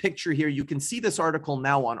little picture here. You can see this article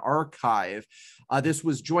now on Archive. This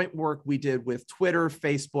was joint work we did with Twitter,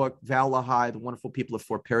 Facebook, Valahai, the wonderful people of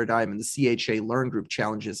For Paradigm, and the CHA Learn Group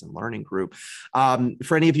Challenges and Learning Group.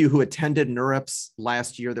 For any of you who attended NeurIPS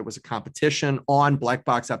last year, there was a competition on black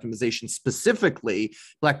box optimization, specifically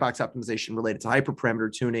black box optimization related to hyperparameter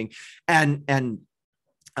tuning. And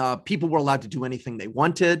people were allowed to do anything they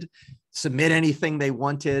wanted, submit anything they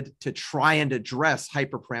wanted to try and address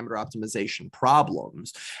hyperparameter optimization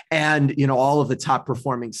problems. And, all of the top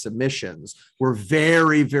performing submissions were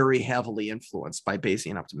very, very heavily influenced by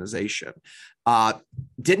Bayesian optimization.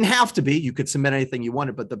 Didn't have to be, you could submit anything you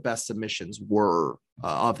wanted, but the best submissions were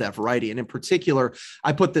of that variety. And in particular,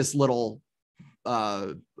 I put this little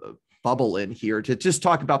bubble in here to just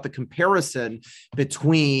talk about the comparison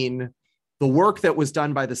between the work that was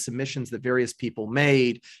done by the submissions that various people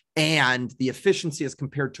made and the efficiency as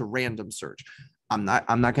compared to random search. I'm not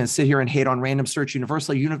going to sit here and hate on random search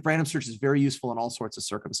universally. Random search is very useful in all sorts of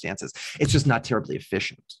circumstances. It's just not terribly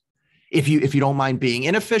efficient. If you don't mind being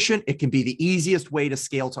inefficient, it can be the easiest way to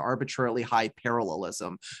scale to arbitrarily high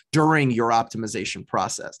parallelism during your optimization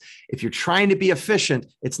process. If you're trying to be efficient,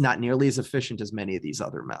 it's not nearly as efficient as many of these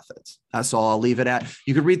other methods. That's all I'll leave it at.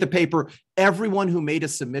 You could read the paper. Everyone who made a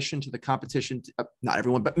submission to the competition, not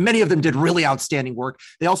everyone, but many of them did really outstanding work.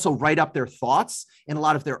 They also write up their thoughts in a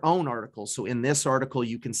lot of their own articles. So in this article,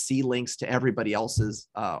 you can see links to everybody else's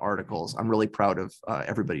articles. I'm really proud of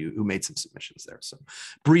everybody who made some submissions there. So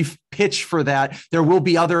brief pitch for that. There will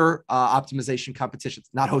be other optimization competitions,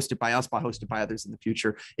 not hosted by us, but hosted by others in the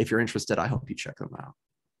future. If you're interested, I hope you check them out.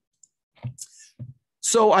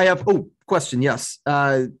 So I have, question, yes.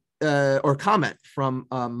 Or comment from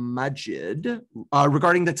Majid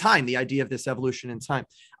regarding the time, the idea of this evolution in time.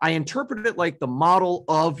 I interpret it like the model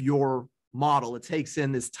of your model. It takes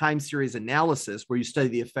in this time series analysis where you study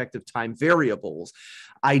the effect of time variables.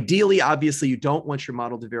 Ideally, obviously, you don't want your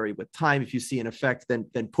model to vary with time. If you see an effect, then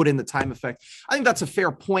put in the time effect. I think that's a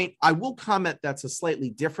fair point. I will comment that's a slightly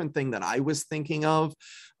different thing that I was thinking of.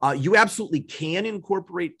 You absolutely can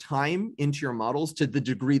incorporate time into your models to the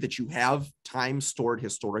degree that you have time stored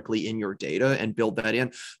historically in your data and build that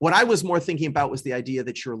in. What I was more thinking about was the idea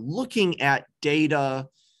that you're looking at data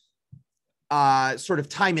sort of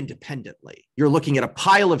time independently. You're looking at a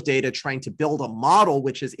pile of data, trying to build a model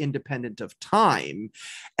which is independent of time,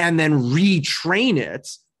 and then retrain it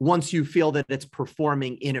once you feel that it's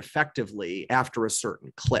performing ineffectively after a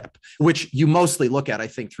certain clip, which you mostly look at, I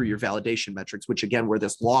think, through your validation metrics, which again, were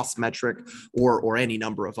this loss metric or any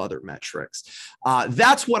number of other metrics.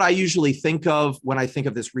 That's what I usually think of when I think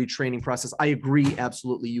of this retraining process. I agree,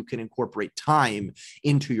 absolutely, you can incorporate time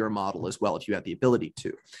into your model as well if you have the ability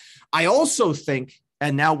to. I also think,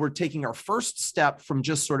 and now we're taking our first step from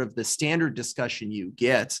just sort of the standard discussion you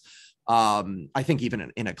get, I think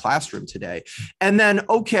even in a classroom today. And then,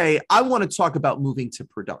 okay, I want to talk about moving to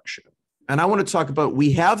production. And I want to talk about,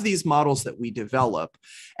 we have these models that we develop,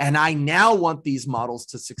 and I now want these models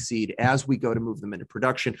to succeed as we go to move them into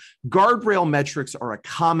production. Guardrail metrics are a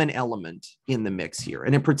common element in the mix here.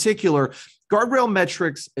 And in particular, guardrail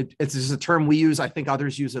metrics, it's just a term we use. I think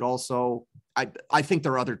others use it also. I think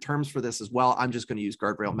there are other terms for this as well. I'm just going to use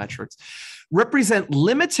guardrail metrics. Represent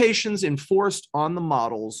limitations enforced on the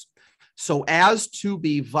models so as to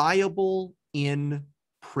be viable in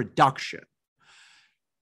production.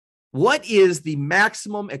 What is the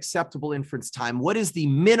maximum acceptable inference time? What is the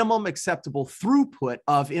minimum acceptable throughput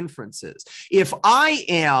of inferences? If I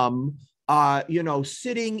am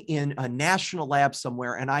sitting in a national lab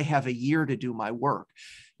somewhere and I have a year to do my work,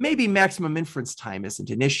 maybe maximum inference time isn't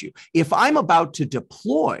an issue. If I'm about to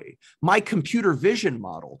deploy my computer vision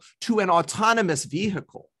model to an autonomous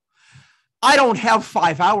vehicle, I don't have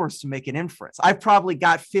 5 hours to make an inference. I've probably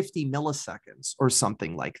got 50 milliseconds or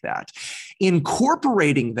something like that.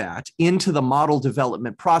 Incorporating that into the model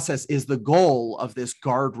development process is the goal of this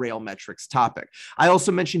guardrail metrics topic. I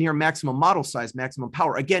also mentioned here maximum model size, maximum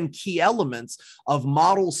power. Again, key elements of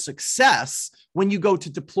model success when you go to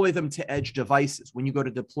deploy them to edge devices, when you go to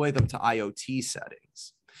deploy them to IoT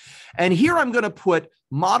settings. And here I'm going to put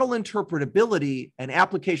model interpretability and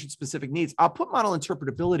application-specific needs. I'll put model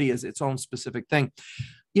interpretability as its own specific thing.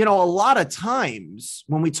 You know, a lot of times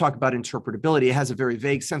when we talk about interpretability, it has a very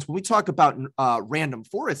vague sense. When we talk about random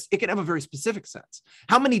forests, it can have a very specific sense.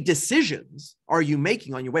 How many decisions are you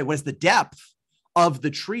making on your way? What is the depth of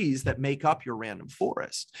the trees that make up your random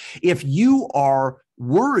forest? If you are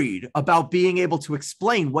worried about being able to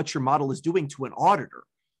explain what your model is doing to an auditor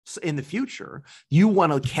in the future, you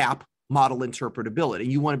want to cap model interpretability.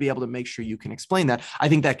 You want to be able to make sure you can explain that. I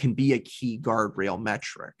think that can be a key guardrail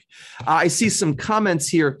metric. I see some comments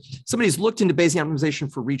here. Somebody's looked into Bayesian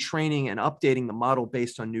optimization for retraining and updating the model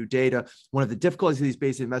based on new data. One of the difficulties of these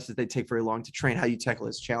Bayesian methods, they take very long to train. How do you tackle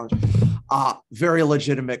this challenge? Very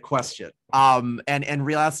legitimate question. And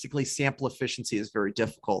realistically, sample efficiency is very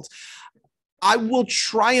difficult. I will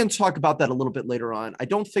try and talk about that a little bit later on. I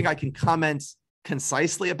don't think I can comment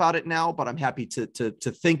concisely about it now, but I'm happy to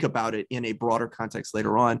think about it in a broader context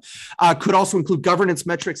later on. Could also include governance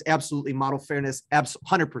metrics, absolutely. Model fairness,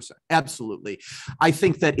 100%, absolutely. I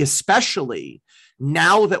think that especially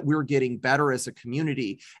now that we're getting better as a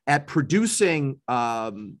community at producing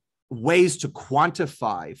ways to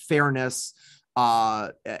quantify fairness,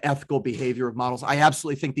 ethical behavior of models. I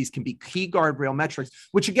absolutely think these can be key guardrail metrics,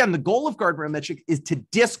 which again, the goal of guardrail metric is to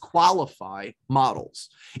disqualify models.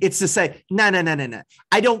 It's to say, no.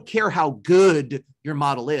 I don't care how good your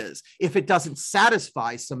model is. If it doesn't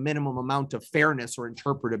satisfy some minimum amount of fairness or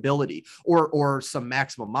interpretability or some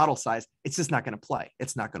maximum model size, it's just not going to play.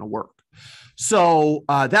 It's not going to work. So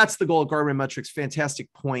that's the goal of guardrail metrics.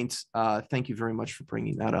 Fantastic point. Thank you very much for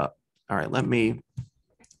bringing that up. All right, let me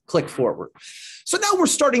click forward. So now we're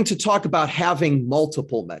starting to talk about having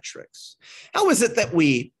multiple metrics. How is it that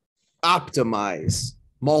we optimize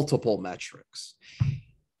multiple metrics?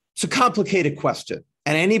 It's a complicated question.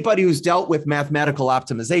 And anybody who's dealt with mathematical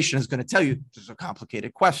optimization is going to tell you this is a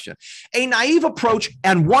complicated question. A naive approach,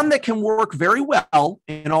 and one that can work very well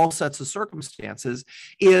in all sets of circumstances,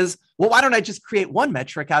 is, well, why don't I just create one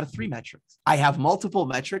metric out of 3 metrics? I have multiple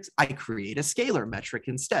metrics. I create a scalar metric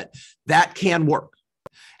instead. That can work.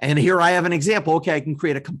 And here I have an example. Okay, I can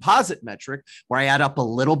create a composite metric where I add up a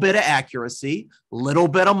little bit of accuracy, a little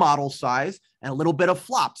bit of model size, and a little bit of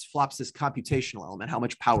flops. Flops is computational element, how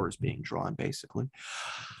much power is being drawn, basically.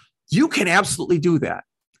 You can absolutely do that.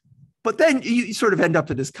 But then you sort of end up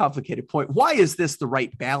at this complicated point. Why is this the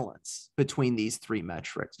right balance between these 3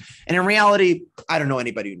 metrics? And in reality, I don't know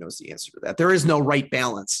anybody who knows the answer to that. There is no right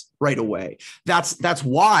balance right away. That's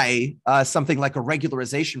why something like a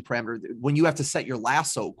regularization parameter, when you have to set your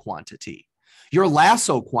lasso quantity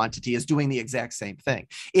is doing the exact same thing.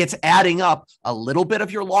 It's adding up a little bit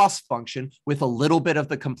of your loss function with a little bit of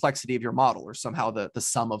the complexity of your model, or somehow the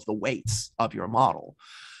sum of the weights of your model.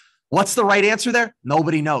 What's the right answer there?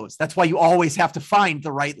 Nobody knows. That's why you always have to find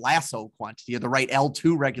the right lasso quantity or the right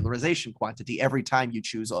L2 regularization quantity every time you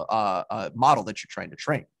choose a model that you're trying to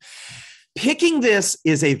train. Picking this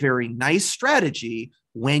is a very nice strategy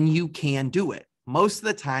when you can do it. Most of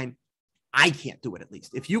the time, I can't do it, at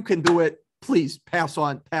least. If you can do it, please pass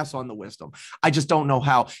on the wisdom. I just don't know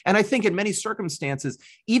how. And I think in many circumstances,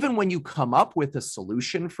 even when you come up with a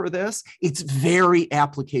solution for this, it's very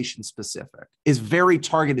application specific, is very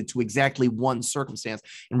targeted to exactly one circumstance,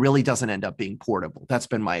 and really doesn't end up being portable. That's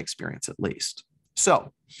been my experience, at least.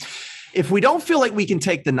 So if we don't feel like we can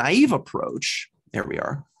take the naive approach, there we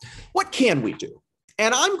are, what can we do?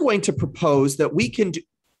 And I'm going to propose that we can do,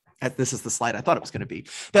 this is the slide I thought it was going to be,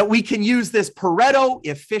 that we can use this Pareto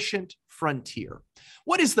efficient frontier.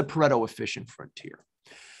 What is the Pareto efficient frontier?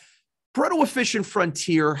 Pareto efficient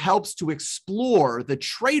frontier helps to explore the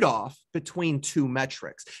trade-off between 2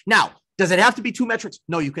 metrics. Now, does it have to be 2 metrics?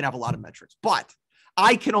 No, you can have a lot of metrics, but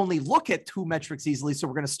I can only look at 2 metrics easily, so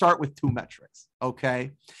we're going to start with 2 metrics,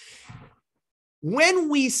 okay? When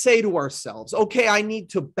we say to ourselves, okay, I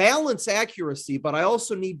need to balance accuracy, but I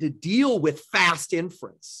also need to deal with fast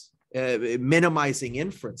inference, minimizing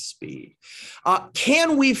inference speed.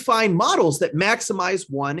 Can we find models that maximize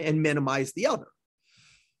one and minimize the other?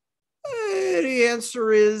 The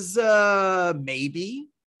answer is maybe,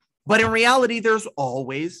 but in reality, there's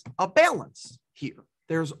always a balance here.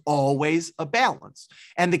 There's always a balance.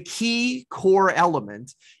 And the key core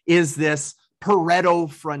element is this Pareto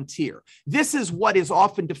frontier. This is what is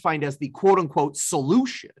often defined as the quote unquote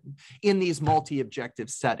solution in these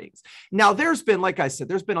multi-objective settings. Now, there's been, like I said,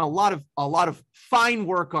 there's been a lot of fine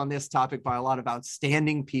work on this topic by a lot of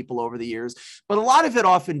outstanding people over the years, but a lot of it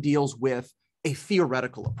often deals with a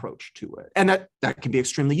theoretical approach to it. And that can be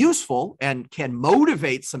extremely useful and can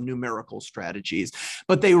motivate some numerical strategies,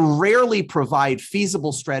 but they rarely provide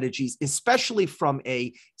feasible strategies, especially from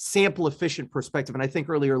a sample efficient perspective. And I think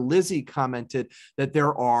earlier Lizzie commented that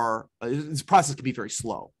this process can be very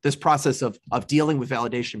slow. This process of dealing with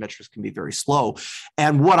validation metrics can be very slow.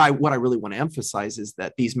 And what I really want to emphasize is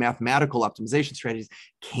that these mathematical optimization strategies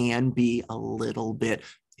can be a little bit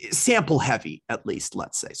sample heavy, at least,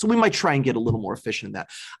 let's say. So we might try and get a little more efficient in that.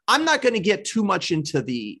 I'm not going to get too much into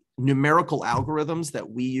the numerical algorithms that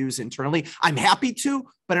we use internally. I'm happy to,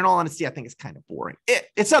 but in all honesty, I think it's kind of boring.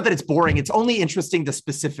 It's not that it's boring. It's only interesting to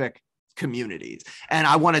specific communities. And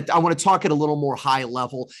I want to talk at a little more high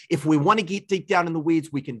level. If we want to get deep down in the weeds,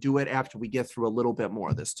 we can do it after we get through a little bit more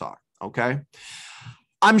of this talk. Okay.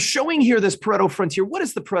 I'm showing here this Pareto frontier. What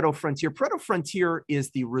is the Pareto frontier? Pareto frontier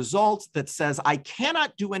is the result that says I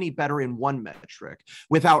cannot do any better in one metric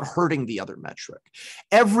without hurting the other metric.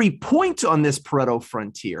 Every point on this Pareto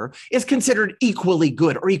frontier is considered equally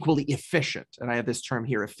good or equally efficient. And I have this term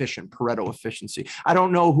here, efficient, Pareto efficiency. I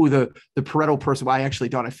don't know who the Pareto person, well, I actually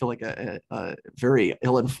don't. I feel like a very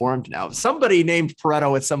ill-informed now. Somebody named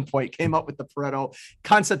Pareto at some point came up with the Pareto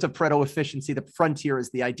concept of Pareto efficiency. The frontier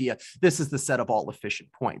is the idea. This is the set of all efficient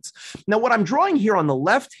points. Now, what I'm drawing here on the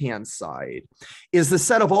left-hand side is the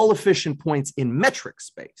set of all efficient points in metric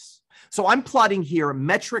space. So I'm plotting here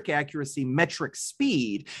metric accuracy, metric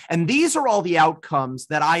speed, and these are all the outcomes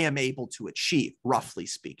that I am able to achieve, roughly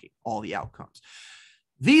speaking, all the outcomes.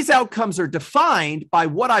 These outcomes are defined by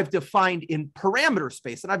what I've defined in parameter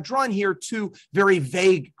space. And I've drawn here two very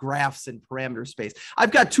vague graphs in parameter space.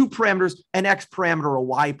 I've got two parameters, an X parameter, a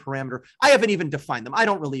Y parameter. I haven't even defined them. I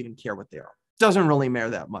don't really even care what they are. Doesn't really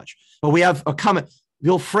matter that much. But we have a comment.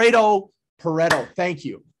 Wilfredo Pareto, thank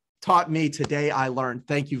you. Taught me today. I learned.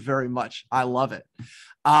 Thank you very much. I love it.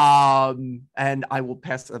 And I will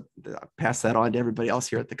pass that on to everybody else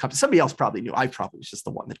here at the company. Somebody else probably knew. I probably was just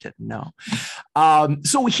the one that didn't know.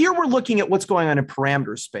 So here we're looking at what's going on in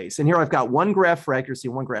parameter space. And here I've got one graph for accuracy,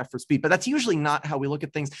 one graph for speed. But that's usually not how we look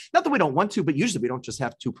at things. Not that we don't want to, but usually we don't just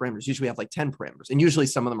have two parameters. Usually we have like 10 parameters. And usually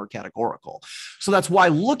some of them are categorical. So that's why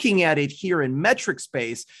looking at it here in metric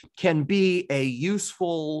space can be a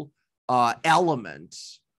useful element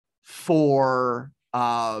for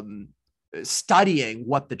studying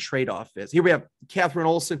what the trade-off is. Here we have Catherine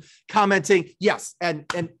Olson commenting, yes, and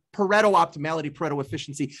Pareto optimality, Pareto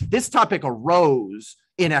efficiency. This topic arose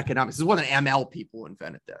in economics. This wasn't ML people who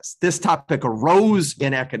invented this. This topic arose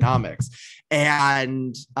in economics.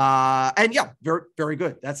 And yeah, very, very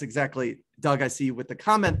good. That's exactly, Doug, I see you with the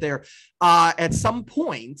comment there. At some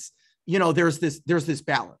point, you know, there's this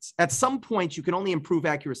balance. At some point, you can only improve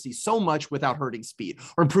accuracy so much without hurting speed,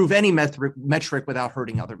 or improve any metric without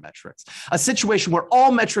hurting other metrics. A situation where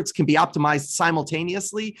all metrics can be optimized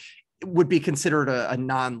simultaneously would be considered a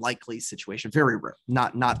non-likely situation, very rare,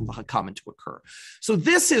 not common to occur. So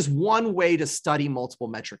this is one way to study multiple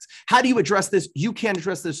metrics. How do you address this? You can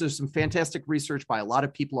address this. There's some fantastic research by a lot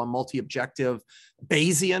of people on multi-objective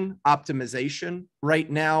Bayesian optimization right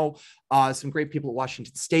now. Some great people at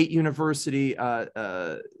Washington State University,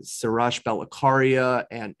 Siraj Bellakaria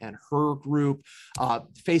and her group.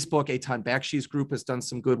 Facebook, Eitan Bakshi's group has done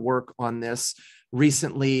some good work on this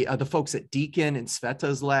recently. The folks at Deakin and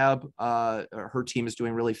Sveta's lab, her team is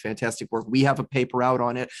doing really fantastic work. We have a paper out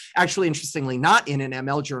on it. Actually, interestingly, not in an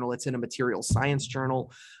ML journal, it's in a material science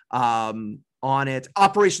journal on it.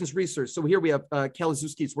 Operations research. So here we have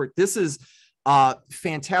Kalazewski's work. This is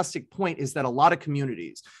fantastic point, is that a lot of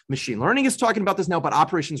communities, machine learning is talking about this now, but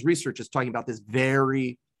operations research is talking about this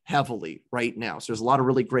very heavily right now. So there's a lot of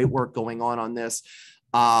really great work going on this.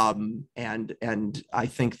 And I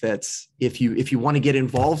think that if you want to get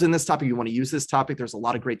involved in this topic, you want to use this topic, there's a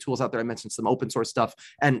lot of great tools out there. I mentioned some open source stuff.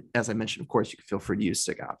 And as I mentioned, of course, you can feel free to use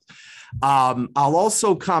SigOpt. I'll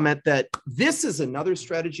also comment that this is another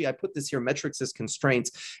strategy. I put this here, metrics as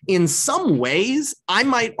constraints. In some ways, I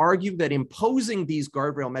might argue that imposing these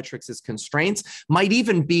guardrail metrics as constraints might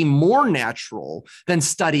even be more natural than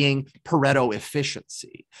studying Pareto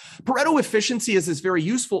efficiency. Pareto efficiency is very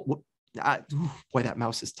useful. Boy, that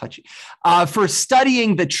mouse is touchy. For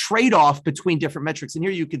studying the trade-off between different metrics. And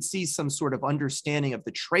here you could see some sort of understanding of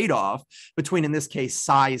the trade-off between, in this case,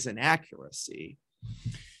 size and accuracy.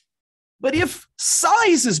 But if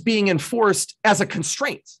size is being enforced as a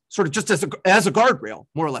constraint, sort of just as a guardrail,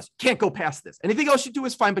 more or less, can't go past this. Anything else you do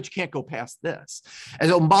is fine, but you can't go past this. And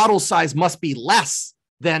so model size must be less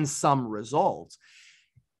than some result.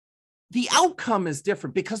 The outcome is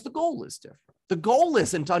different because the goal is different. The goal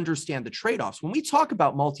isn't to understand the trade-offs. When we talk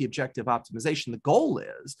about multi-objective optimization, the goal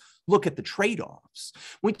is look at the trade-offs.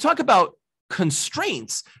 When we talk about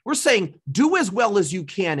constraints, we're saying do as well as you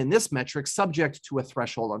can in this metric, subject to a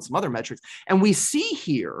threshold on some other metrics. And we see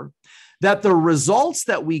here that the results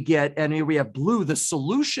that we get, and here we have blue, the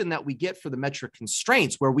solution that we get for the metric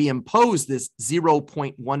constraints, where we impose this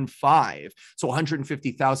 0.15, so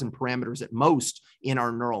 150,000 parameters at most in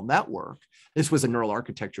our neural network. This was a neural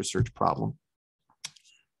architecture search problem.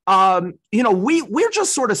 We're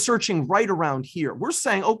just sort of searching right around here. We're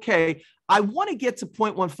saying, okay, I want to get to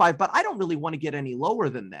 0.15, but I don't really want to get any lower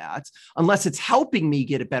than that unless it's helping me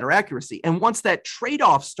get a better accuracy. And once that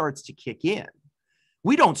trade-off starts to kick in,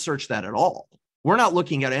 we don't search that at all. We're not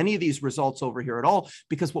looking at any of these results over here at all,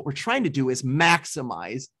 because what we're trying to do is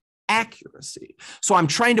maximize accuracy. So I'm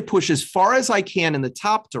trying to push as far as I can in the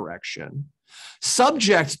top direction,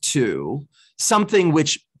 subject to something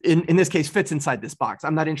which in this case fits inside this box.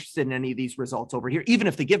 I'm not interested in any of these results over here, even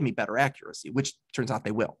if they give me better accuracy, which turns out they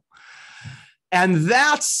will. And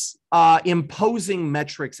that's imposing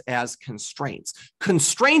metrics as constraints.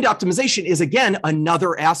 Constrained optimization is, again,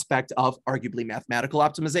 another aspect of arguably mathematical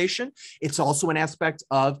optimization. It's also an aspect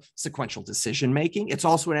of sequential decision-making. It's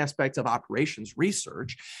also an aspect of operations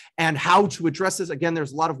research. And how to address this, again,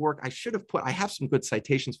 there's a lot of work. I have some good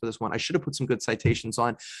citations for this one. I should have put some good citations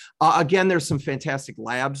on. Again, there's some fantastic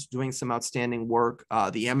labs doing some outstanding work.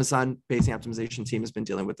 The Amazon Bayesian optimization team has been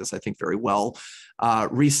dealing with this, I think, very well.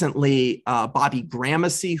 Recently, Bobby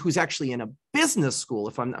Gramercy, who's actually in a business school,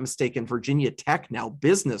 if I'm not mistaken, Virginia Tech now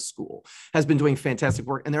business school, has been doing fantastic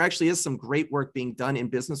work. And there actually is some great work being done in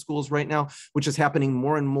business schools right now, which is happening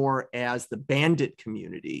more and more as the bandit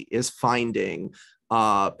community is finding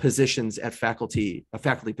positions at faculty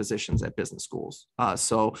positions at business schools.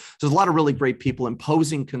 So there's a lot of really great people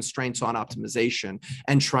imposing constraints on optimization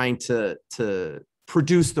and trying to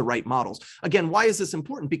produce the right models. Again, why is this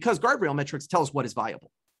important? Because guardrail metrics tell us what is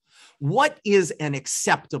viable. What is an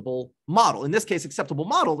acceptable model? In this case, acceptable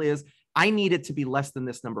model is I need it to be less than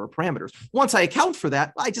this number of parameters. Once I account for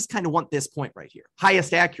that, I just kind of want this point right here,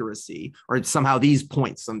 highest accuracy, or somehow these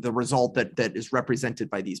points, the result that is represented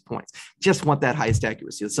by these points. Just want that highest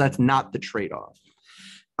accuracy. So that's not the trade-off.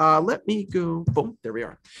 Let me go, boom, there we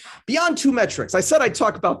are. Beyond two metrics. I said I'd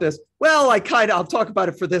talk about this. Well, I'll talk about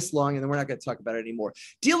it for this long, and then we're not going to talk about it anymore.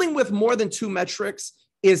 Dealing with more than two metrics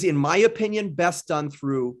is, in my opinion, best done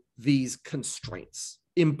through these constraints.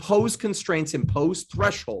 Impose constraints, impose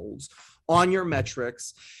thresholds on your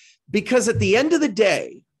metrics, because at the end of the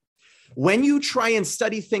day, when you try and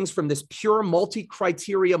study things from this pure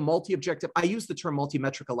multi-criteria, multi-objective, I use the term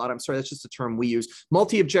multi-metric a lot. I'm sorry, that's just a term we use.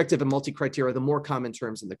 Multi-objective and multi-criteria are the more common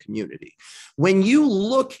terms in the community. When you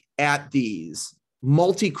look at these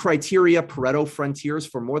multi-criteria Pareto frontiers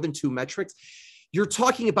for more than two metrics, you're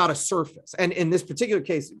talking about a surface. And in this particular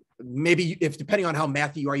case, maybe if depending on how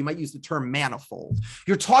mathy you are, you might use the term manifold.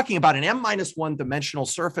 You're talking about an m-1 dimensional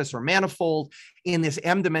surface or manifold in this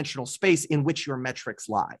m-dimensional space in which your metrics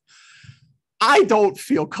lie. I don't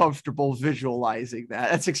feel comfortable visualizing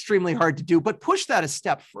that. That's extremely hard to do, but push that a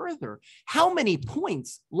step further. How many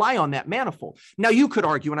points lie on that manifold? Now, you could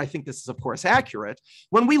argue, and I think this is, of course, accurate,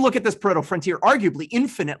 when we look at this Pareto frontier, arguably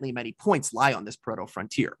infinitely many points lie on this Pareto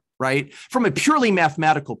frontier, right? From a purely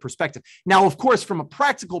mathematical perspective. Now, of course, from a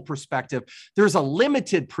practical perspective, there's a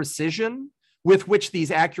limited precision with which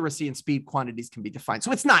these accuracy and speed quantities can be defined.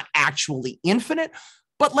 So it's not actually infinite,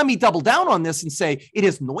 but let me double down on this and say it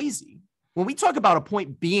is noisy. When we talk about a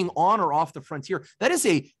point being on or off the frontier, that is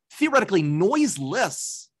a theoretically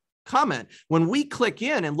noiseless comment. When we click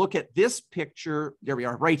in and look at this picture, there we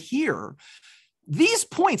are right here, these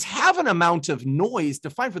points have an amount of noise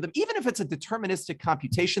defined for them. Even if it's a deterministic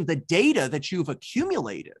computation, the data that you've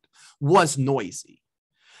accumulated was noisy.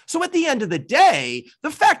 So at the end of the day,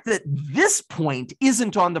 the fact that this point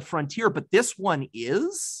isn't on the frontier, but this one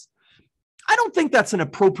is, I don't think that's an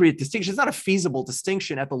appropriate distinction. It's not a feasible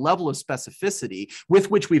distinction at the level of specificity with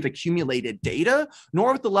which we've accumulated data,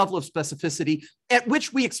 nor with the level of specificity at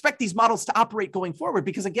which we expect these models to operate going forward.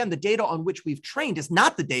 Because again, the data on which we've trained is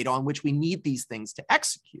not the data on which we need these things to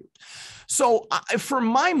execute. So for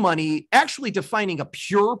my money, actually defining a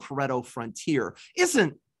pure Pareto frontier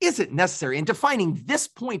isn't necessary. And defining this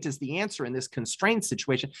point as the answer in this constrained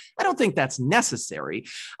situation, I don't think that's necessary.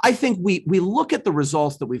 I think we look at the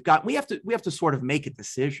results that we've got. We have to sort of make a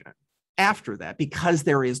decision after that, because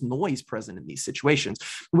there is noise present in these situations,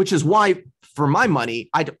 which is why, for my money,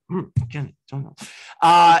 I don't know.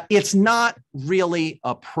 It's not really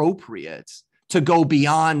appropriate to go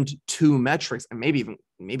beyond two metrics, and maybe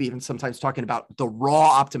even sometimes talking about the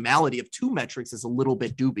raw optimality of two metrics is a little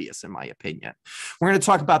bit dubious, in my opinion. We're going to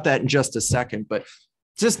talk about that in just a second, but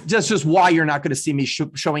just why you're not going to see me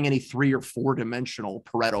showing any 3 or 4 dimensional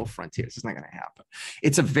Pareto frontiers. It's not going to happen.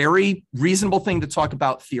 It's a very reasonable thing to talk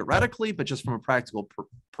about theoretically, but just from a practical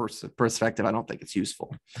perspective, I don't think it's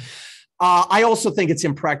useful. I also think it's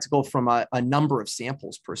impractical from a number of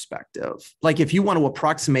samples perspective. Like if you want to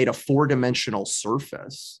approximate a 4-dimensional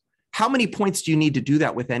surface, how many points do you need to do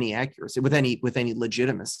that with any accuracy, with any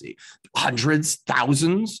legitimacy? Hundreds,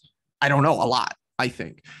 thousands? I don't know, a lot, I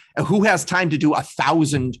think. Who has time to do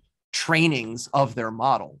 1,000 trainings of their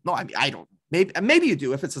model? No, I mean, I don't. Maybe you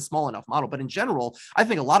do if it's a small enough model, but in general, I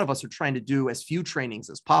think a lot of us are trying to do as few trainings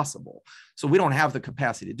as possible. So we don't have the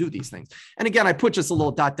capacity to do these things. And again, I put just a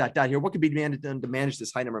little ... here. What could be done to manage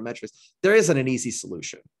this high number of metrics? There isn't an easy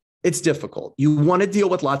solution. It's difficult. You want to deal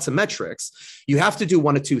with lots of metrics. You have to do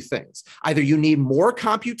one of two things. Either you need more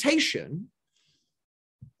computation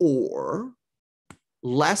or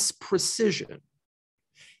less precision.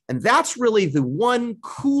 And that's really the one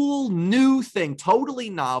cool new thing, totally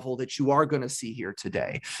novel, that you are going to see here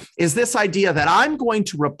today, is this idea that I'm going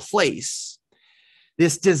to replace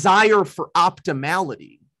this desire for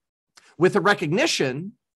optimality with a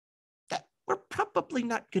recognition that we're probably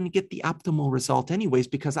not going to get the optimal result anyways,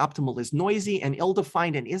 because optimal is noisy and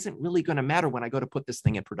ill-defined and isn't really going to matter when I go to put this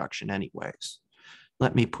thing in production anyways.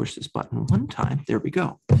 Let me push this button one time. There we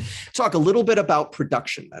go. Talk a little bit about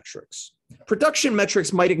production metrics. Production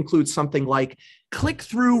metrics might include something like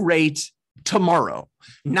click-through rate tomorrow,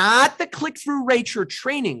 not the click-through rate you're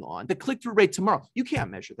training on, the click-through rate tomorrow. You can't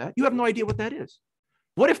measure that. You have no idea what that is.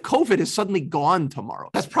 What if COVID is suddenly gone tomorrow?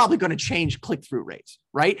 That's probably going to change click-through rates,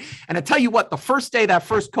 right? And I tell you what, the first day that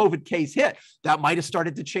first COVID case hit, that might have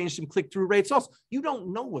started to change some click-through rates also. You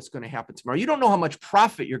don't know what's going to happen tomorrow. You don't know how much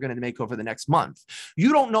profit you're going to make over the next month.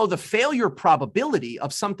 You don't know the failure probability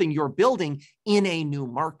of something you're building in a new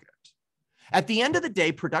market. At the end of the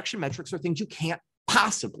day, production metrics are things you can't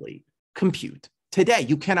possibly compute today.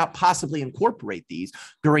 You cannot possibly incorporate these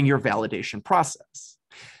during your validation process.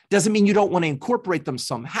 Doesn't mean you don't want to incorporate them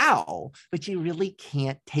somehow, but you really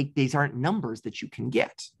can't take, these aren't numbers that you can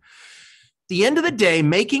get. At the end of the day,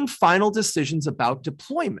 making final decisions about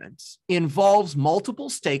deployment involves multiple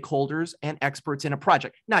stakeholders and experts in a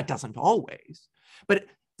project. Now, it doesn't always, but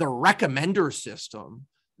the recommender system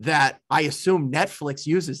that I assume Netflix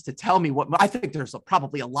uses to tell me what, I think there's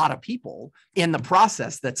probably a lot of people in the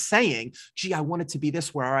process that's saying, gee, I want it to be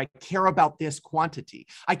this, where I care about this quantity.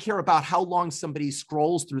 I care about how long somebody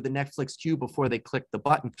scrolls through the Netflix queue before they click the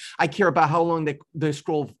button. I care about how long they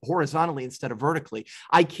scroll horizontally instead of vertically.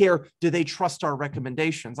 I care, do they trust our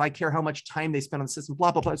recommendations? I care how much time they spend on the system,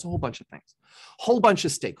 blah, blah, blah. It's a whole bunch of things, whole bunch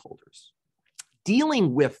of stakeholders.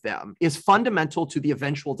 Dealing with them is fundamental to the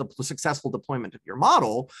eventual successful deployment of your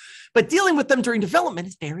model, but dealing with them during development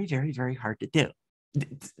is very, very, very hard to do.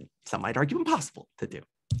 Some might argue impossible to do.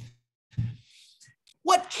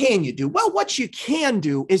 What can you do? Well, what you can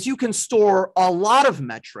do is you can store a lot of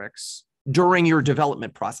metrics during your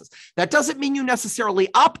development process. That doesn't mean you necessarily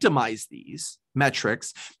optimize these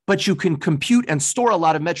metrics, but you can compute and store a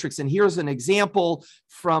lot of metrics. And here's an example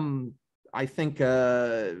from, I think,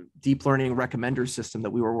 a deep learning recommender system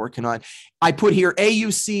that we were working on. I put here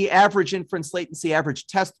AUC, average inference latency, average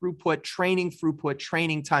test throughput,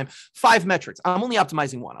 training time, 5 metrics. I'm only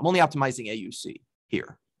optimizing one. I'm only optimizing AUC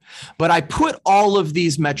here. But I put all of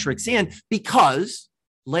these metrics in because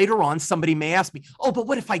later on, somebody may ask me, oh, but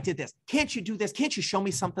what if I did this? Can't you do this? Can't you show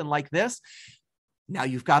me something like this? Now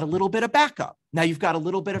you've got a little bit of backup. Now you've got a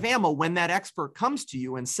little bit of ammo when that expert comes to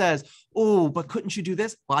you and says, oh, but couldn't you do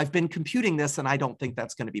this? Well, I've been computing this and I don't think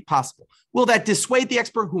that's going to be possible. Will that dissuade the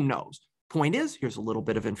expert? Who knows? Point is, here's a little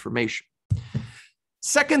bit of information.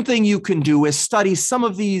 Second thing you can do is study some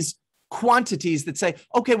of these quantities that say,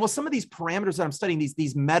 okay, well, some of these parameters that I'm studying,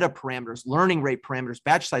 these meta parameters, learning rate parameters,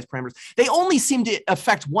 batch size parameters, they only seem to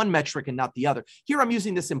affect one metric and not the other. Here I'm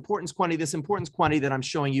using this importance quantity. This importance quantity that I'm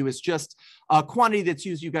showing you is just a quantity that's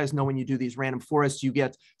used. You guys know when you do these random forests, you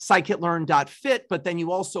get scikit-learn.fit, but then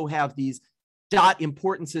you also have these dot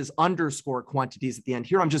importances underscore quantities at the end.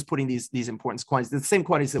 Here I'm just putting these importance quantities, the same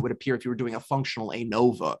quantities that would appear if you were doing a functional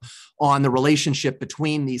ANOVA on the relationship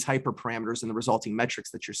between these hyperparameters and the resulting metrics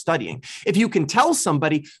that you're studying. If you can tell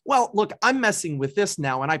somebody, well, look, I'm messing with this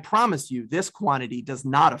now, and I promise you this quantity does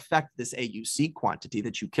not affect this AUC quantity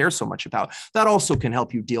that you care so much about, that also can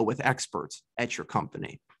help you deal with experts at your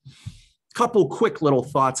company. Couple quick little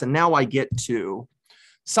thoughts, and now I get to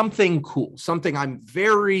something cool, something I'm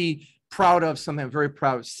very proud of, something I'm very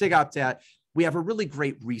proud of SigOpt at. We have a really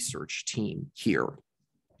great research team here.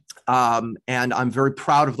 And I'm very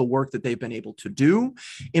proud of the work that they've been able to do.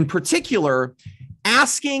 In particular,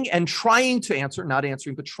 asking and trying to answer, not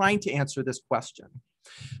answering, but trying to answer this question.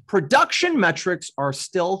 Production metrics are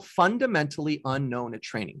still fundamentally unknown at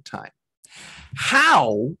training time.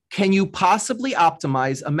 How can you possibly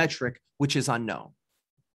optimize a metric which is unknown?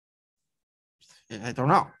 I don't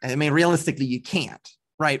know. I mean, realistically, you can't.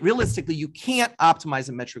 Right? Realistically, you can't optimize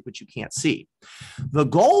a metric which you can't see. The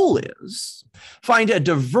goal is find a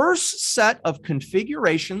diverse set of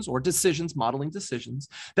configurations or decisions, modeling decisions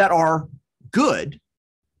that are good.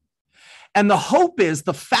 And the hope is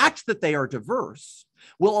the fact that they are diverse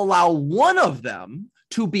will allow one of them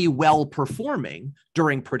to be well-performing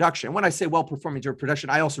during production. When I say well-performing during production,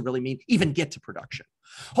 I also really mean even get to production.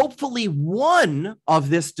 Hopefully, one of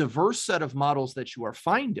this diverse set of models that you are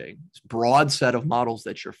finding, this broad set of models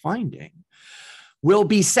that you're finding, will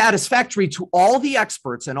be satisfactory to all the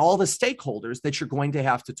experts and all the stakeholders that you're going to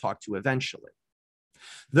have to talk to eventually.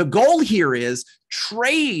 The goal here is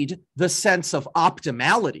trade the sense of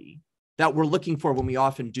optimality that we're looking for when we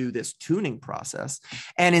often do this tuning process,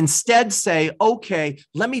 and instead say, okay,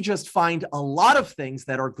 let me just find a lot of things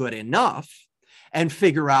that are good enough and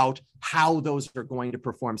figure out how those are going to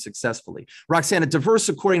perform successfully. Roxana, diverse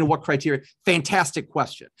according to what criteria? Fantastic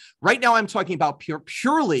question. Right now, I'm talking about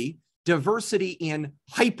purely diversity in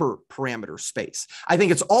hyperparameter space. I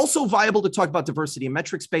think it's also viable to talk about diversity in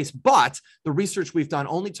metric space, but the research we've done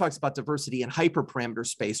only talks about diversity in hyperparameter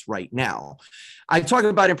space right now. I talk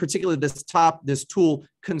about in particular this tool,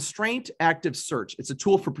 Constraint Active Search. It's a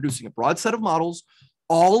tool for producing a broad set of models,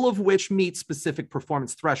 all of which meet specific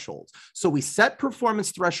performance thresholds. So we set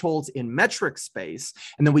performance thresholds in metric space,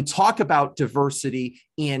 and then we talk about diversity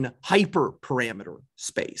in hyperparameter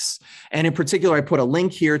space. And in particular, I put a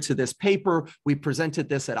link here to this paper. We presented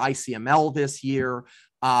this at ICML this year.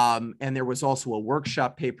 And there was also a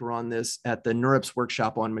workshop paper on this at the NeurIPS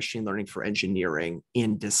workshop on machine learning for engineering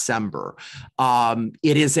in December.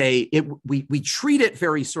 We treat it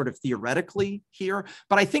very sort of theoretically here,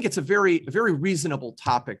 but I think it's a very reasonable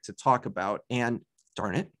topic to talk about. And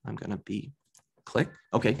darn it, I'm going to click.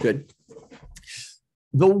 Okay, good.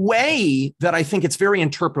 The way that I think it's very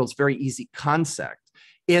interpretable, it's very easy concept,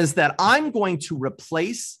 is that I'm going to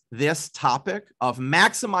replace this topic of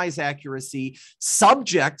maximize accuracy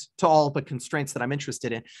subject to all the constraints that I'm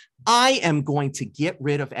interested in. I am going to get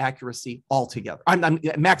rid of accuracy altogether. I'm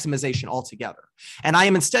maximization altogether. And I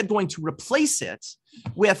am instead going to replace it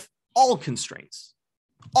with all constraints,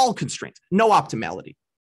 no optimality.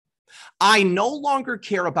 I no longer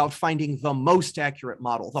care about finding the most accurate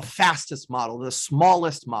model, the fastest model, the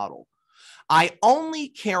smallest model. I only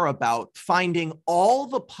care about finding all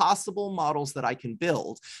the possible models that I can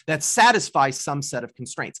build that satisfy some set of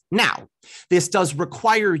constraints. Now, this does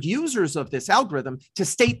require users of this algorithm to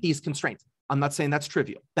state these constraints. I'm not saying that's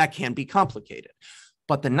trivial. That can be complicated.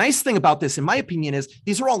 But the nice thing about this, in my opinion, is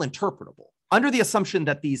these are all interpretable. Under the assumption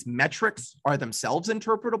that these metrics are themselves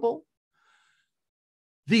interpretable,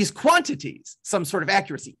 these quantities, some sort of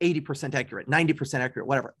accuracy, 80% accurate, 90% accurate,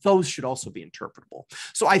 whatever, those should also be interpretable.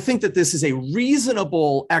 So I think that this is a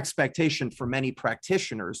reasonable expectation for many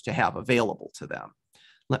practitioners to have available to them.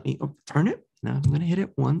 Let me turn it. Now I'm going to hit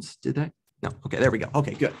it once. Did that? No. Okay, there we go.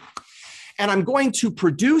 Okay, good. And I'm going to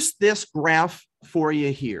produce this graph for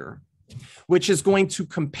you here, which is going to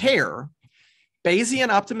compare Bayesian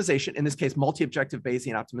optimization, in this case, multi-objective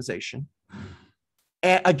Bayesian optimization,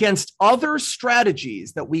 against other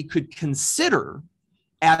strategies that we could consider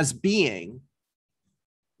as being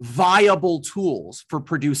viable tools for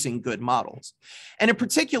producing good models. And in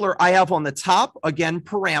particular, I have on the top, again,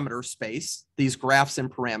 parameter space, these graphs in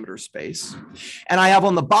parameter space. And I have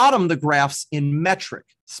on the bottom, the graphs in metric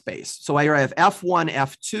space. So I have F1,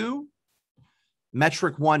 F2,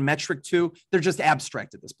 metric 1, metric 2. They're just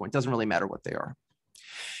abstract at this point. Doesn't really matter what they are.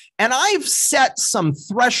 And I've set some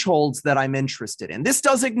thresholds that I'm interested in. This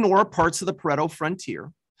does ignore parts of the Pareto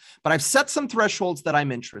frontier, but I've set some thresholds that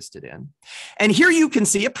I'm interested in. And here you can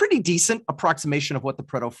see a pretty decent approximation of what the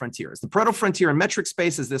Pareto frontier is. The Pareto frontier in metric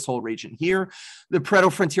space is this whole region here. The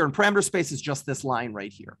Pareto frontier in parameter space is just this line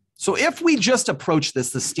right here. So if we just approach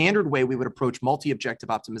this the standard way we would approach multi-objective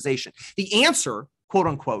optimization, the answer, quote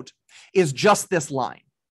unquote, is just this line.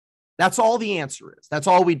 That's all the answer is. That's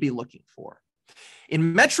all we'd be looking for.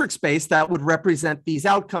 In metric space, that would represent these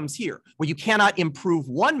outcomes here, where you cannot improve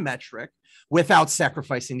one metric without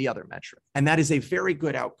sacrificing the other metric. And that is a very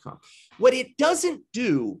good outcome. What it doesn't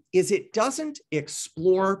do is it doesn't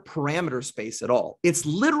explore parameter space at all. It's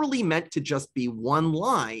literally meant to just be one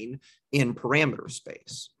line in parameter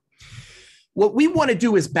space. What we want to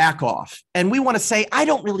do is back off, and we want to say, I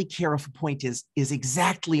don't really care if a point is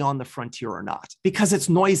exactly on the frontier or not, because it's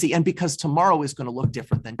noisy and because tomorrow is going to look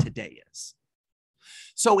different than today is.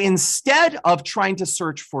 So instead of trying to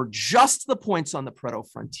search for just the points on the Pareto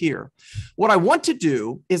frontier, what I want to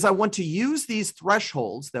do is I want to use these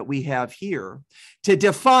thresholds that we have here to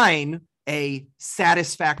define a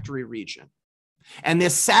satisfactory region. And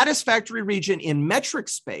this satisfactory region in metric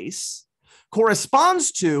space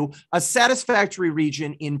corresponds to a satisfactory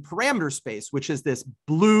region in parameter space, which is this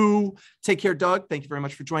blue, take care, Doug, thank you very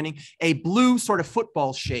much for joining, a blue sort of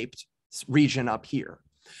football-shaped region up here.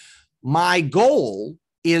 My goal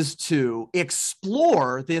is to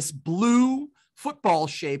explore this blue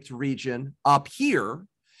football-shaped region up here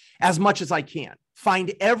as much as I can.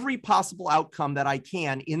 Find every possible outcome that I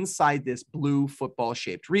can inside this blue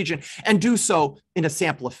football-shaped region and do so in a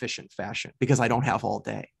sample-efficient fashion because I don't have all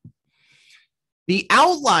day. The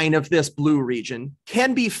outline of this blue region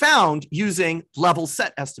can be found using level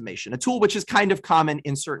set estimation, a tool which is kind of common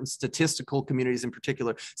in certain statistical communities, in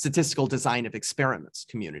particular, statistical design of experiments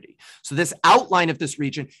community. So this outline of this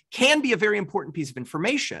region can be a very important piece of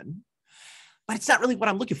information, but it's not really what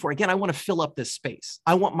I'm looking for. Again, I want to fill up this space.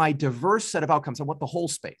 I want my diverse set of outcomes. I want the whole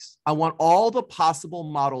space. I want all the possible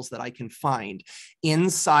models that I can find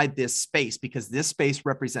inside this space, because this space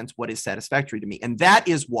represents what is satisfactory to me. And that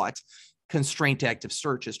is what Constraint Active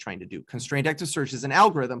Search is trying to do. Constraint Active Search is an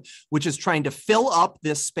algorithm which is trying to fill up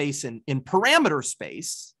this space in parameter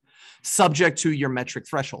space subject to your metric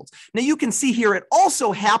thresholds. Now you can see here, it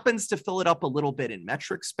also happens to fill it up a little bit in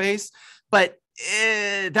metric space, but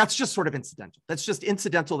that's just sort of incidental. That's just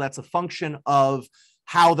incidental. That's a function of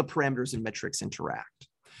how the parameters and metrics interact.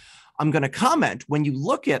 I'm going to comment, when you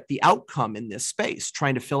look at the outcome in this space,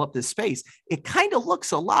 trying to fill up this space, it kind of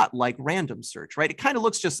looks a lot like random search, right? It kind of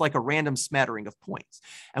looks just like a random smattering of points.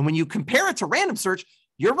 And when you compare it to random search,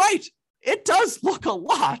 you're right. It does look a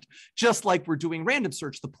lot just like we're doing random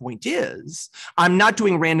search. The point is, I'm not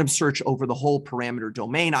doing random search over the whole parameter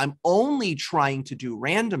domain. I'm only trying to do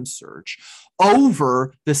random search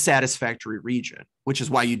over the satisfactory region, which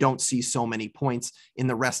is why you don't see so many points in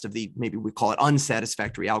the rest of the, maybe we call it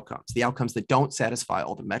unsatisfactory outcomes, the outcomes that don't satisfy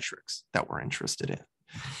all the metrics that we're interested in.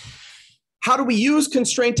 How do we use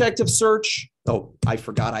Constraint Active Search? Oh, I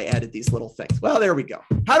forgot I added these little things. Well, there we go.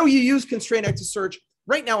 How do you use Constraint Active Search?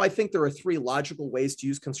 Right now, I think there are three logical ways to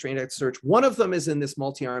use Constraint Active Search. One of them is in this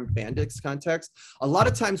multi-armed bandits context. A lot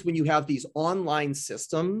of times when you have these online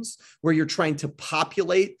systems where you're trying to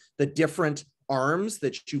populate the different arms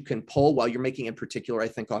that you can pull while you're making, in particular, I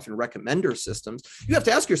think often recommender systems, you have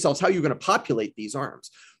to ask yourselves how you're going to populate these arms.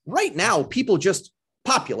 Right now, people just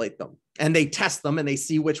populate them and they test them and they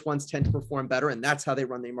see which ones tend to perform better. And that's how they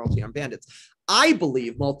run the multi-armed bandits. I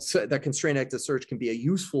believe that Constraint Active Search can be a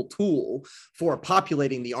useful tool for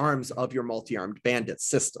populating the arms of your multi-armed bandit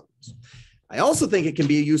systems. I also think it can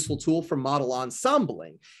be a useful tool for model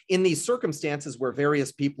ensembling in these circumstances where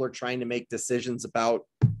various people are trying to make decisions about,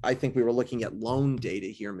 I think we were looking at loan data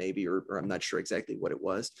here maybe, or I'm not sure exactly what it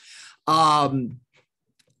was.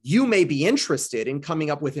 You may be interested in coming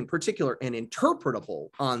up with, in particular, an interpretable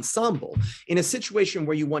ensemble in a situation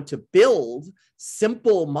where you want to build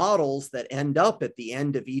simple models that end up at the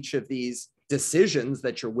end of each of these decisions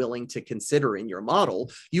that you're willing to consider in your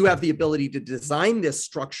model. You have the ability to design this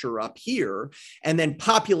structure up here and then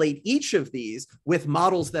populate each of these with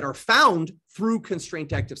models that are found through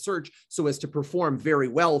Constraint Active Search so as to perform very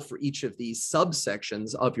well for each of these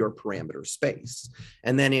subsections of your parameter space.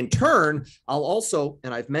 And then in turn, I'll also,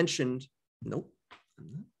 and I've mentioned,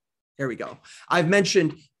 here we go. I've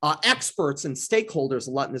mentioned experts and stakeholders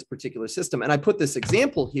a lot in this particular system. And I put this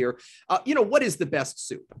example here. What is the best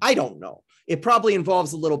soup? I don't know. It probably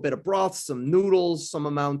involves a little bit of broth, some noodles, some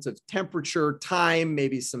amount of temperature, time,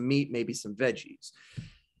 maybe some meat, maybe some veggies.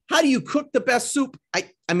 How do you cook the best soup?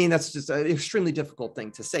 I mean, that's just an extremely difficult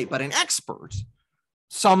thing to say, but an expert,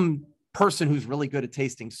 some person who's really good at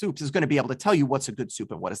tasting soups, is going to be able to tell you what's a good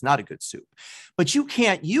soup and what is not a good soup. But you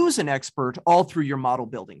can't use an expert all through your model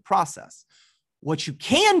building process. What you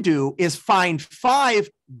can do is find 5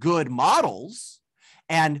 good models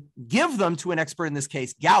and give them to an expert, in this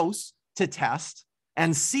case, Gauss, to test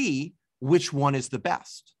and see which one is the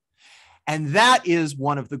best. And that is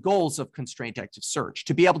one of the goals of Constraint Active Search,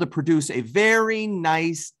 to be able to produce a very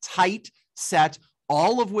nice, tight set,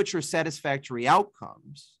 all of which are satisfactory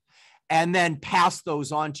outcomes, and then pass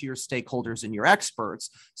those on to your stakeholders and your experts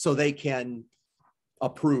so they can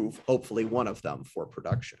approve, hopefully, one of them for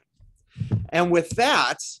production. And with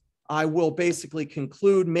that, I will basically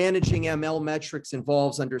conclude managing ML metrics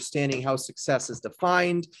involves understanding how success is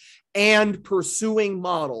defined and pursuing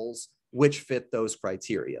models which fit those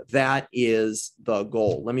criteria. That is the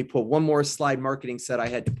goal. Let me put one more slide. Marketing said I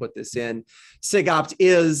had to put this in. SigOpt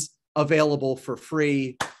is available for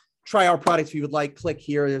free. Try our product if you would like. Click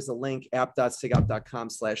here. There's a link,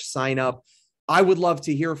 app.sigopt.com/sign up. I would love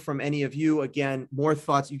to hear from any of you. Again, more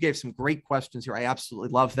thoughts. You gave some great questions here. I absolutely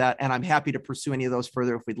love that. And I'm happy to pursue any of those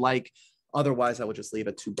further if we'd like. Otherwise, I will just leave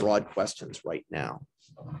it to broad questions right now.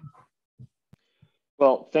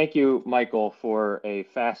 Well, thank you, Michael, for a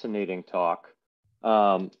fascinating talk.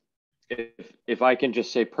 If I can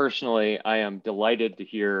just say personally, I am delighted to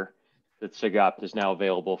hear that SigOpt is now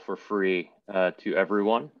available for free to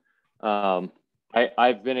everyone.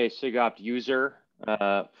 I've been a SigOpt user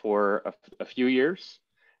for a few years,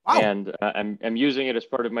 wow. And I'm using it as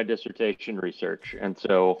part of my dissertation research. And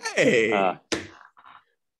so, hey,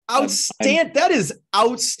 that is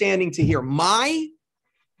outstanding to hear. My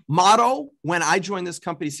motto when I joined this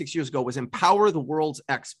company 6 years ago was empower the world's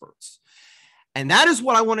experts. And that is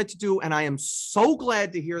what I wanted to do. And I am so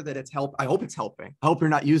glad to hear that it's helped. I hope it's helping. I hope you're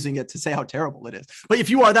not using it to say how terrible it is. But if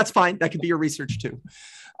you are, that's fine. That could be your research too.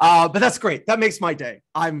 But that's great. That makes my day.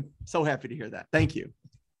 I'm so happy to hear that. Thank you.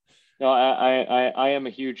 No, I am a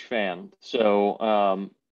huge fan. So,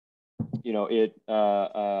 you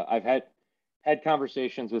know, I've had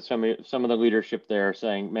conversations with some of the leadership there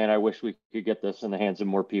saying, man, I wish we could get this in the hands of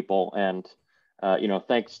more people. And, you know,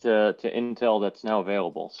 thanks to Intel, that's now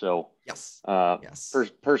available. So yes,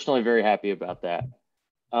 personally very happy about that.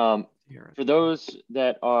 For those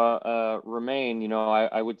that remain, you know,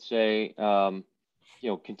 I would say, you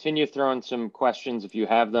know, continue throwing some questions if you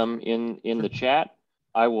have them in the chat.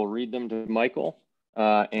 I will read them to Michael,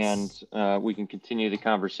 and we can continue the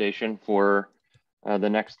conversation for the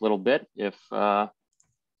next little bit if and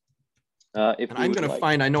I'm going to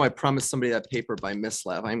find, I know I promised somebody that paper by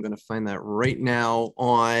Mislab. I'm going to find that right now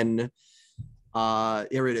on,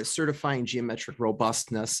 here it is, Certifying Geometric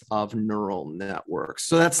Robustness of Neural Networks.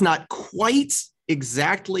 So that's not quite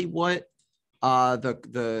exactly what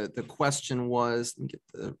the question was. Let me get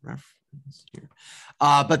the reference here.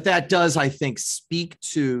 But that does, I think, speak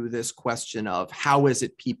to this question of how is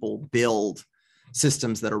it people build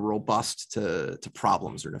systems that are robust to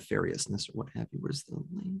problems or nefariousness or what have you. Where's the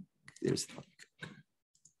link? There's the link.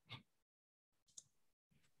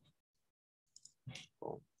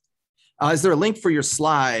 Is there a link for your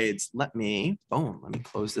slides? Let me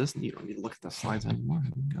close this. You don't need to look at the slides anymore.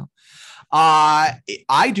 Here we go.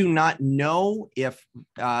 I do not know if,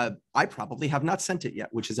 I probably have not sent it yet,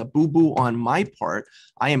 which is a boo-boo on my part.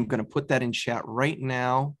 I am going to put that in chat right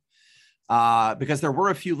now because there were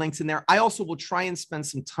a few links in there. I also will try and spend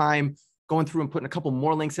some time going through and putting a couple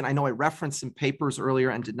more links in. I know I referenced some papers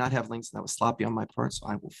earlier and did not have links, and that was sloppy on my part, so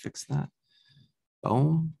I will fix that.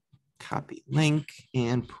 Boom. Copy link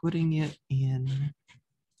and putting it in,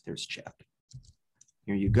 there's chat.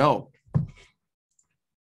 Here you go.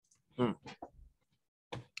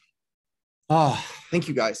 Oh, thank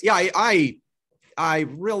you guys. Yeah, I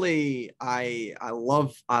really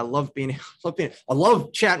love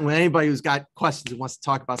chatting with anybody who's got questions and wants to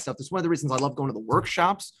talk about stuff. That's one of the reasons I love going to the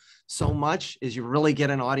workshops so much, is you really get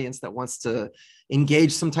an audience that wants to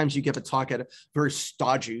engage. Sometimes you give a talk at a very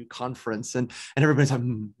stodgy conference and everybody's like,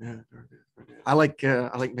 I like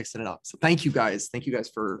mixing it up. So thank you guys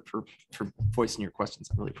for voicing your questions.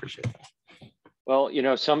 I really appreciate that. Well, you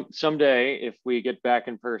know, someday if we get back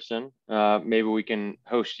in person, maybe we can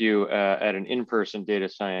host you at an in-person data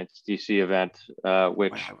science DC event, which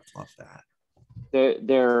I would love that.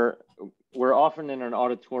 We're often in an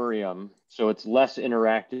auditorium, so it's less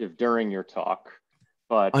interactive during your talk.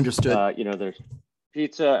 But understood. You know, there's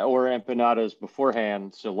pizza or empanadas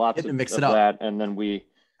beforehand, so lots of that, and then we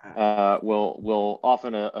will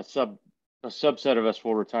often a subset of us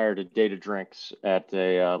will retire to data drinks at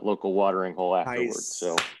a local watering hole afterwards.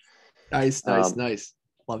 So nice.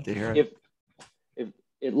 Love to hear it. If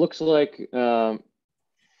it looks like, yeah,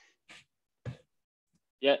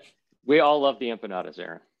 we all love the empanadas,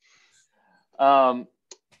 Aaron.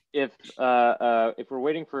 If we're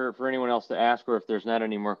waiting for anyone else to ask, or if there's not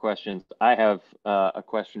any more questions, I have a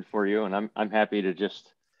question for you, and I'm happy to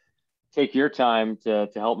just take your time to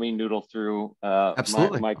help me noodle through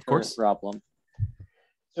my current problem.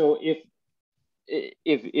 So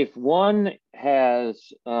if one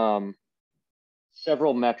has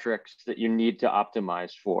several metrics that you need to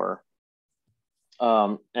optimize for,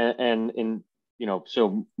 and in, you know,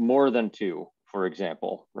 so more than two, for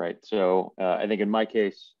example, right? So I think in my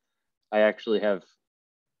case, I actually have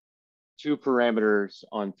 2 parameters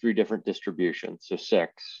on 3 different distributions, so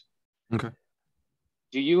 6. Okay.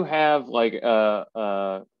 Do you have like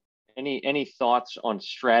any thoughts on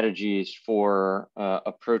strategies for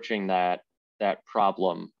approaching that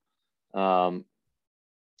problem, either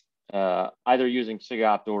using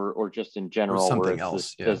SigOpt or just in general, or something where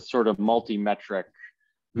else, this sort of multi-metric,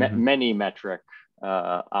 many metric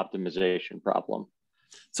optimization problem?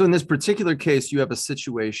 So in this particular case, you have a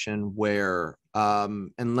situation where,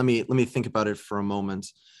 and let me think about it for a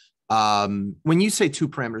moment. When you say 2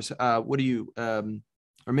 parameters, what do you,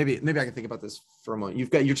 or maybe I can think about this for a moment.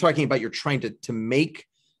 You're talking about, you're trying to make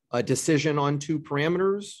a decision on 2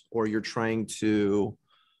 parameters, or you're trying to.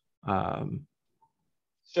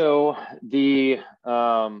 So the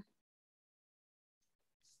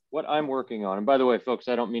what I'm working on, and by the way, folks,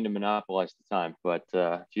 I don't mean to monopolize the time, but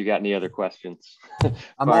if you got any other questions,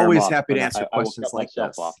 I'm always happy to answer questions like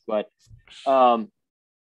this. But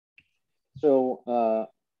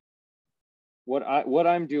what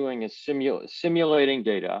I'm doing is simulating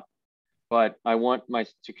data but I want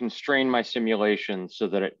to constrain my simulation so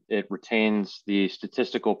that it retains the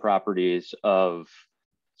statistical properties of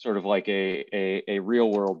sort of like a real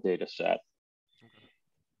world data set.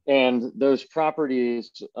 And those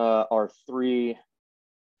properties are three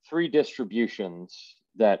distributions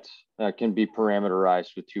that can be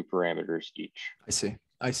parameterized with 2 parameters each.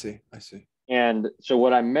 I see. And so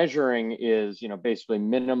what I'm measuring is, basically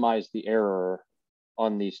minimize the error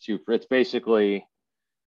on these 2. It's basically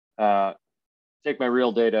take my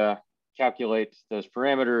real data, calculate those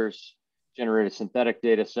parameters, generate a synthetic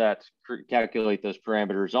data set, calculate those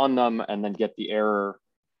parameters on them, and then get the error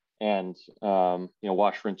and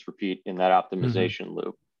wash, rinse, repeat in that optimization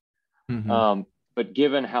loop. But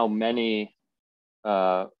given how many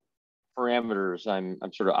parameters I'm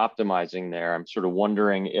sort of optimizing there, I'm sort of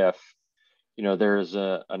wondering if there's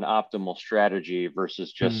an optimal strategy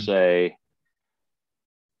versus just say,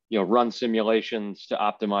 run simulations to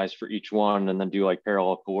optimize for each one and then do like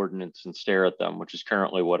parallel coordinates and stare at them, which is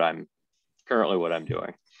currently what I'm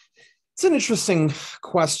doing. It's an interesting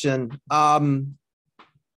question.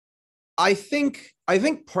 I think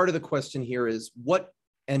part of the question here is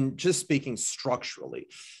and just speaking structurally,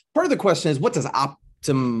 part of the question is, what does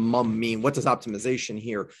optimum mean? What does optimization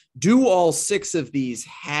here? Do all 6 of these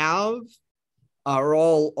have, or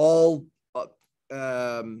all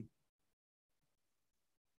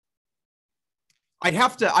I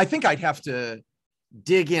think I'd have to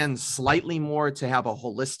dig in slightly more to have a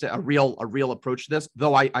holistic, a real approach to this,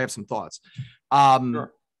 though I have some thoughts.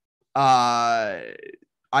 Sure.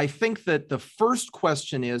 I think that the first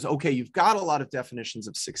question is, okay, you've got a lot of definitions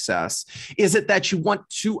of success. Is it that you want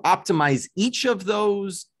to optimize each of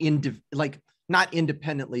those not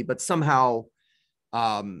independently, but somehow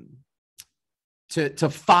to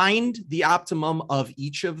find the optimum of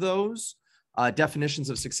each of those definitions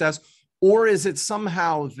of success? Or is it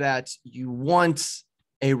somehow that you want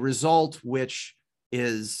a result which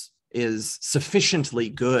is sufficiently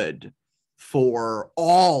good for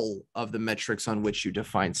all of the metrics on which you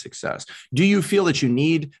define success? Do you feel that you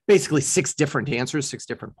need basically 6 different answers, 6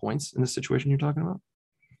 different points in the situation you're talking about?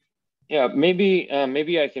 Yeah, maybe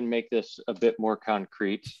I can make this a bit more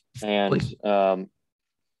concrete. And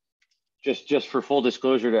just for full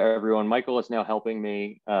disclosure to everyone, Michael is now helping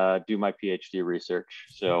me do my PhD research.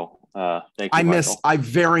 So thank you, Michael.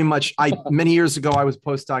 Many years ago, I was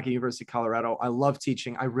postdoc at University of Colorado. I love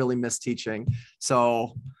teaching. I really miss teaching.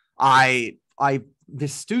 So the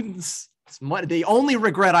students, the only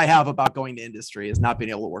regret I have about going to industry is not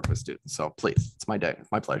being able to work with students. So please, it's my day.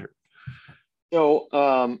 It's my pleasure. So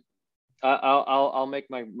I'll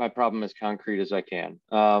make my problem as concrete as I can.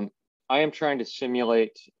 I am trying to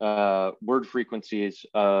simulate word frequencies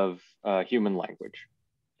of human language.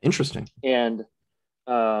 Interesting. And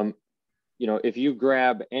if you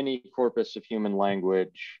grab any corpus of human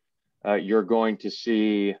language, you're going to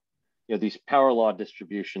see these power law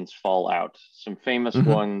distributions fall out. Some famous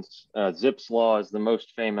ones, Zipf's law is the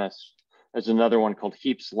most famous. There's another one called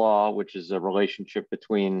Heap's law, which is a relationship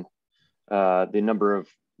between the number of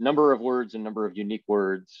words and number of unique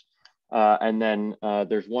words. And then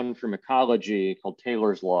there's one from ecology called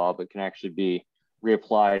Taylor's law, but can actually be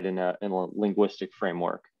reapplied in a linguistic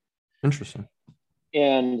framework. Interesting.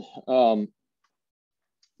 And all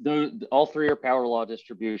 3 are power law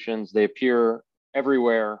distributions. They appear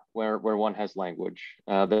everywhere where one has language.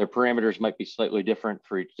 Their parameters might be slightly different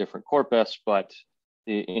for each different corpus, but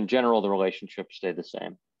in general, the relationships stay the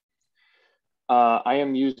same. I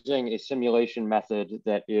am using a simulation method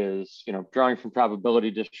that is, drawing from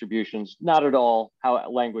probability distributions, not at all how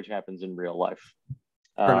language happens in real life,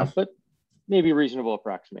 but maybe reasonable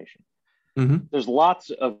approximation. There's lots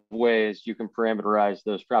of ways you can parameterize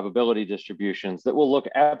those probability distributions that will look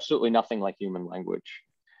absolutely nothing like human language.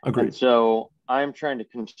 Agreed. And so I'm trying to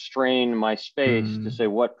constrain my space to say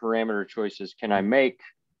what parameter choices can I make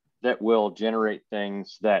that will generate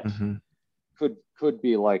things that could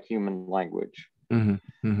be like human language.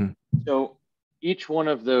 So each one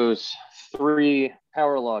of those 3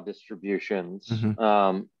 power law distributions,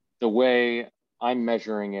 the way I'm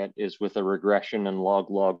measuring it is with a regression and log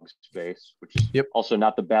space, which is also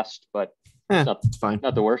not the best, but it's fine.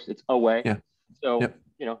 Not the worst. It's a way. Yeah. So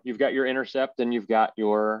you've got your intercept and you've got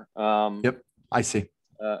your I see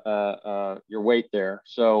your weight there.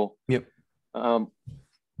 So I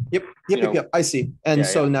see.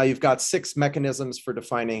 And now you've got 6 mechanisms for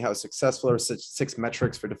defining how successful, or 6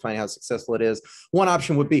 metrics for defining how successful it is. One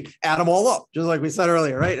option would be add them all up, just like we said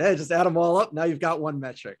earlier, right? Hey, just add them all up. Now you've got one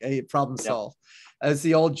metric. Hey, problem solved. As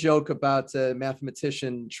the old joke about a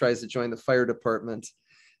mathematician tries to join the fire department.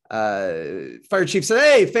 Fire chief said,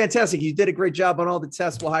 hey, fantastic. You did a great job on all the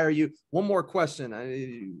tests. We'll hire you. One more question.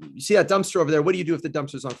 You see that dumpster over there? What do you do if the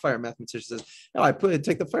dumpster's on fire? Mathematician says, no,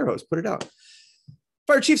 take the fire hose, put it out.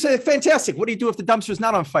 Fire chief said, fantastic. What do you do if the dumpster's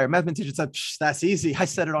not on fire? Mathematician said, that's easy. I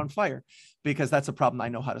set it on fire because that's a problem I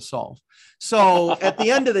know how to solve. So at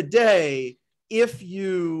the end of the day, if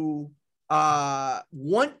you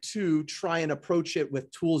want to try and approach it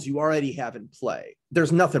with tools you already have in play,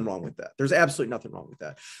 there's nothing wrong with that. There's absolutely nothing wrong with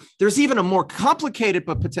that. There's even a more complicated,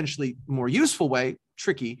 but potentially more useful way,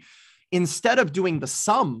 tricky. Instead of doing the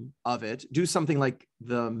sum of it, do something like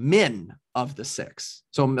the min of the 6.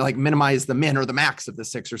 So like minimize the min or the max of the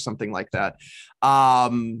 6 or something like that.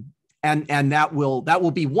 And that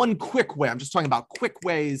will be one quick way. I'm just talking about quick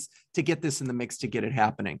ways to get this in the mix, to get it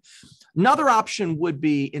happening. Another option would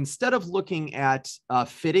be, instead of looking at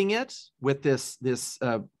fitting it with this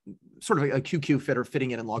sort of a QQ fit or fitting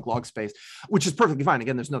it in log space, which is perfectly fine.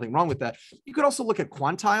 Again, there's nothing wrong with that. You could also look at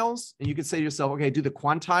quantiles, and you could say to yourself, okay, do the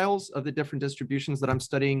quantiles of the different distributions that I'm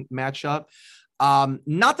studying match up?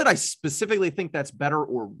 Not that I specifically think that's better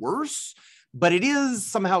or worse, but it is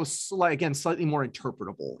somehow, again, slightly more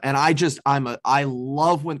interpretable. And I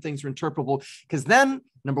love when things are interpretable, because then,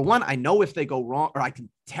 number one, I know if they go wrong, or I can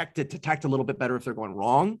detect a little bit better if they're going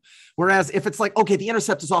wrong. Whereas if it's like, okay, the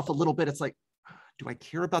intercept is off a little bit, it's like, do I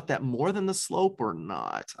care about that more than the slope or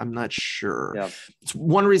not? I'm not sure. Yeah. It's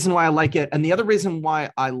one reason why I like it. And the other reason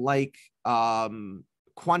why I like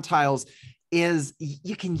quantiles is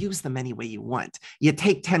you can use them any way you want. You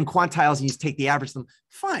take 10 quantiles and you just take the average of them.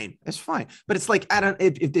 Fine, it's fine. But it's like,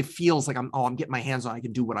 it feels like I'm getting my hands on, I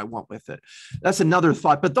can do what I want with it. That's another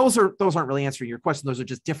thought. But those aren't really answering your question. Those are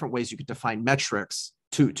just different ways you could define metrics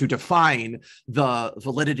to define the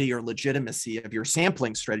validity or legitimacy of your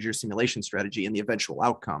sampling strategy, your simulation strategy, and the eventual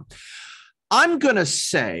outcome. I'm gonna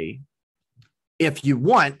say, if you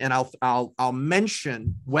want, and I'll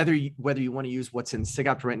mention whether you want to use what's in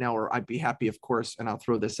SigOpt right now, or I'd be happy, of course, and I'll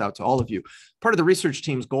throw this out to all of you. Part of the research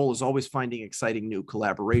team's goal is always finding exciting new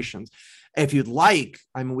collaborations. If you'd like,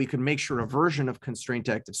 I mean, we can make sure a version of Constraint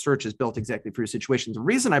Active Search is built exactly for your situation. The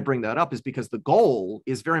reason I bring that up is because the goal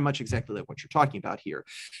is very much exactly like what you're talking about here.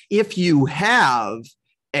 If you have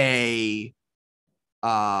a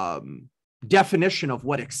definition of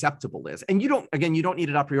what acceptable is, and you don't need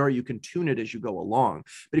it a priori, you can tune it as you go along,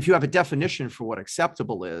 but if you have a definition for what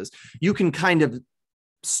acceptable is, you can kind of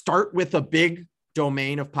start with a big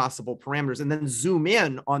domain of possible parameters and then zoom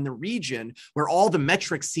in on the region where all the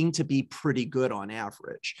metrics seem to be pretty good on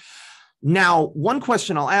average. Now, one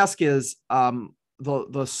question I'll ask is,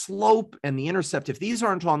 the slope and the intercept, if these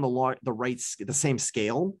aren't on the same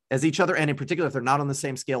scale as each other, and in particular, if they're not on the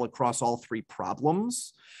same scale across all 3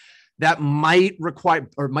 problems, that might require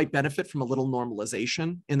or might benefit from a little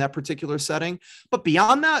normalization in that particular setting. But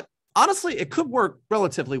beyond that, honestly, it could work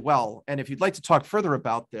relatively well. And if you'd like to talk further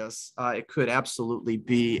about this, it could absolutely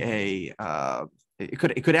be it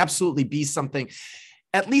could absolutely be something,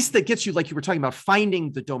 at least that gets you, like you were talking about,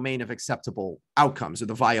 finding the domain of acceptable outcomes or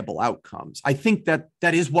the viable outcomes. I think that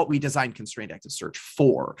is what we designed Constraint Active Search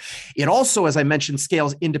for. It also, as I mentioned,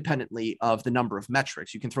 scales independently of the number of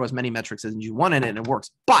metrics. You can throw as many metrics as you want in it and it works.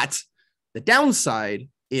 But the downside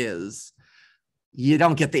is you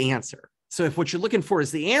don't get the answer. So if what you're looking for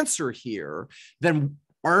is the answer here, then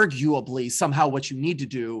arguably somehow what you need to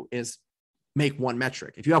do is make one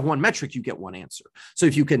metric. If you have one metric, you get one answer. So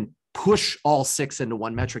if you can push all 6 into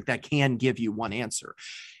one metric, that can give you one answer.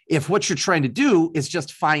 If what you're trying to do is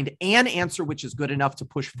just find an answer which is good enough to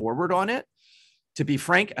push forward on it, to be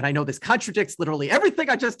frank, and I know this contradicts literally everything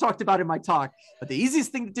I just talked about in my talk, but the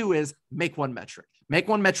easiest thing to do is make one metric. Make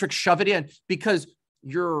one metric, shove it in, because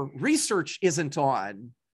your research isn't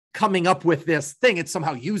on coming up with this thing, it's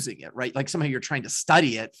somehow using it, right? Like somehow you're trying to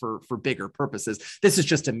study it for bigger purposes. This is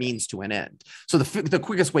just a means to an end. So the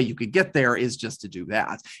quickest way you could get there is just to do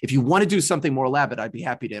that. If you want to do something more elaborate, I'd be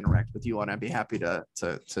happy to interact with you, and I'd be happy to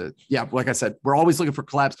yeah, like I said, we're always looking for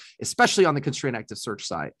collabs, especially on the Constraint Active Search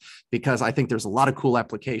side, because I think there's a lot of cool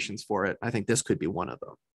applications for it. I think this could be one of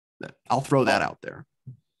them. I'll throw that out there.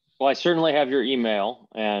 Well, I certainly have your email,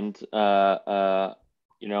 and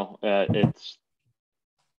it's,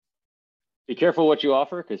 be careful what you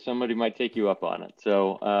offer, because somebody might take you up on it.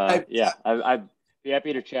 So I'd be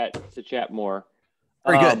happy to chat more.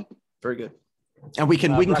 Very good. Very good. And we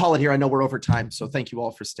can call it here. I know we're over time, so thank you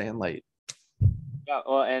all for staying late. Yeah,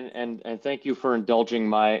 well, and thank you for indulging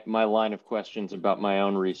my line of questions about my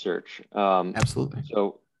own research. Absolutely.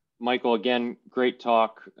 So, Michael, again, great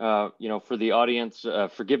talk. For the audience,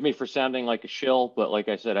 forgive me for sounding like a shill, but like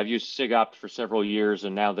I said, I've used SigOpt for several years,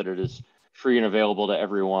 and now that it is free and available to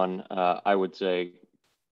everyone, I would say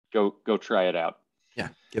go try it out. Yeah,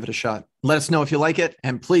 give it a shot. Let us know if you like it,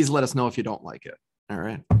 and please let us know if you don't like it. All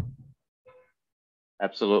right.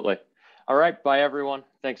 Absolutely. All right. Bye, everyone.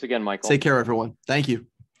 Thanks again, Michael. Take care, everyone. Thank you.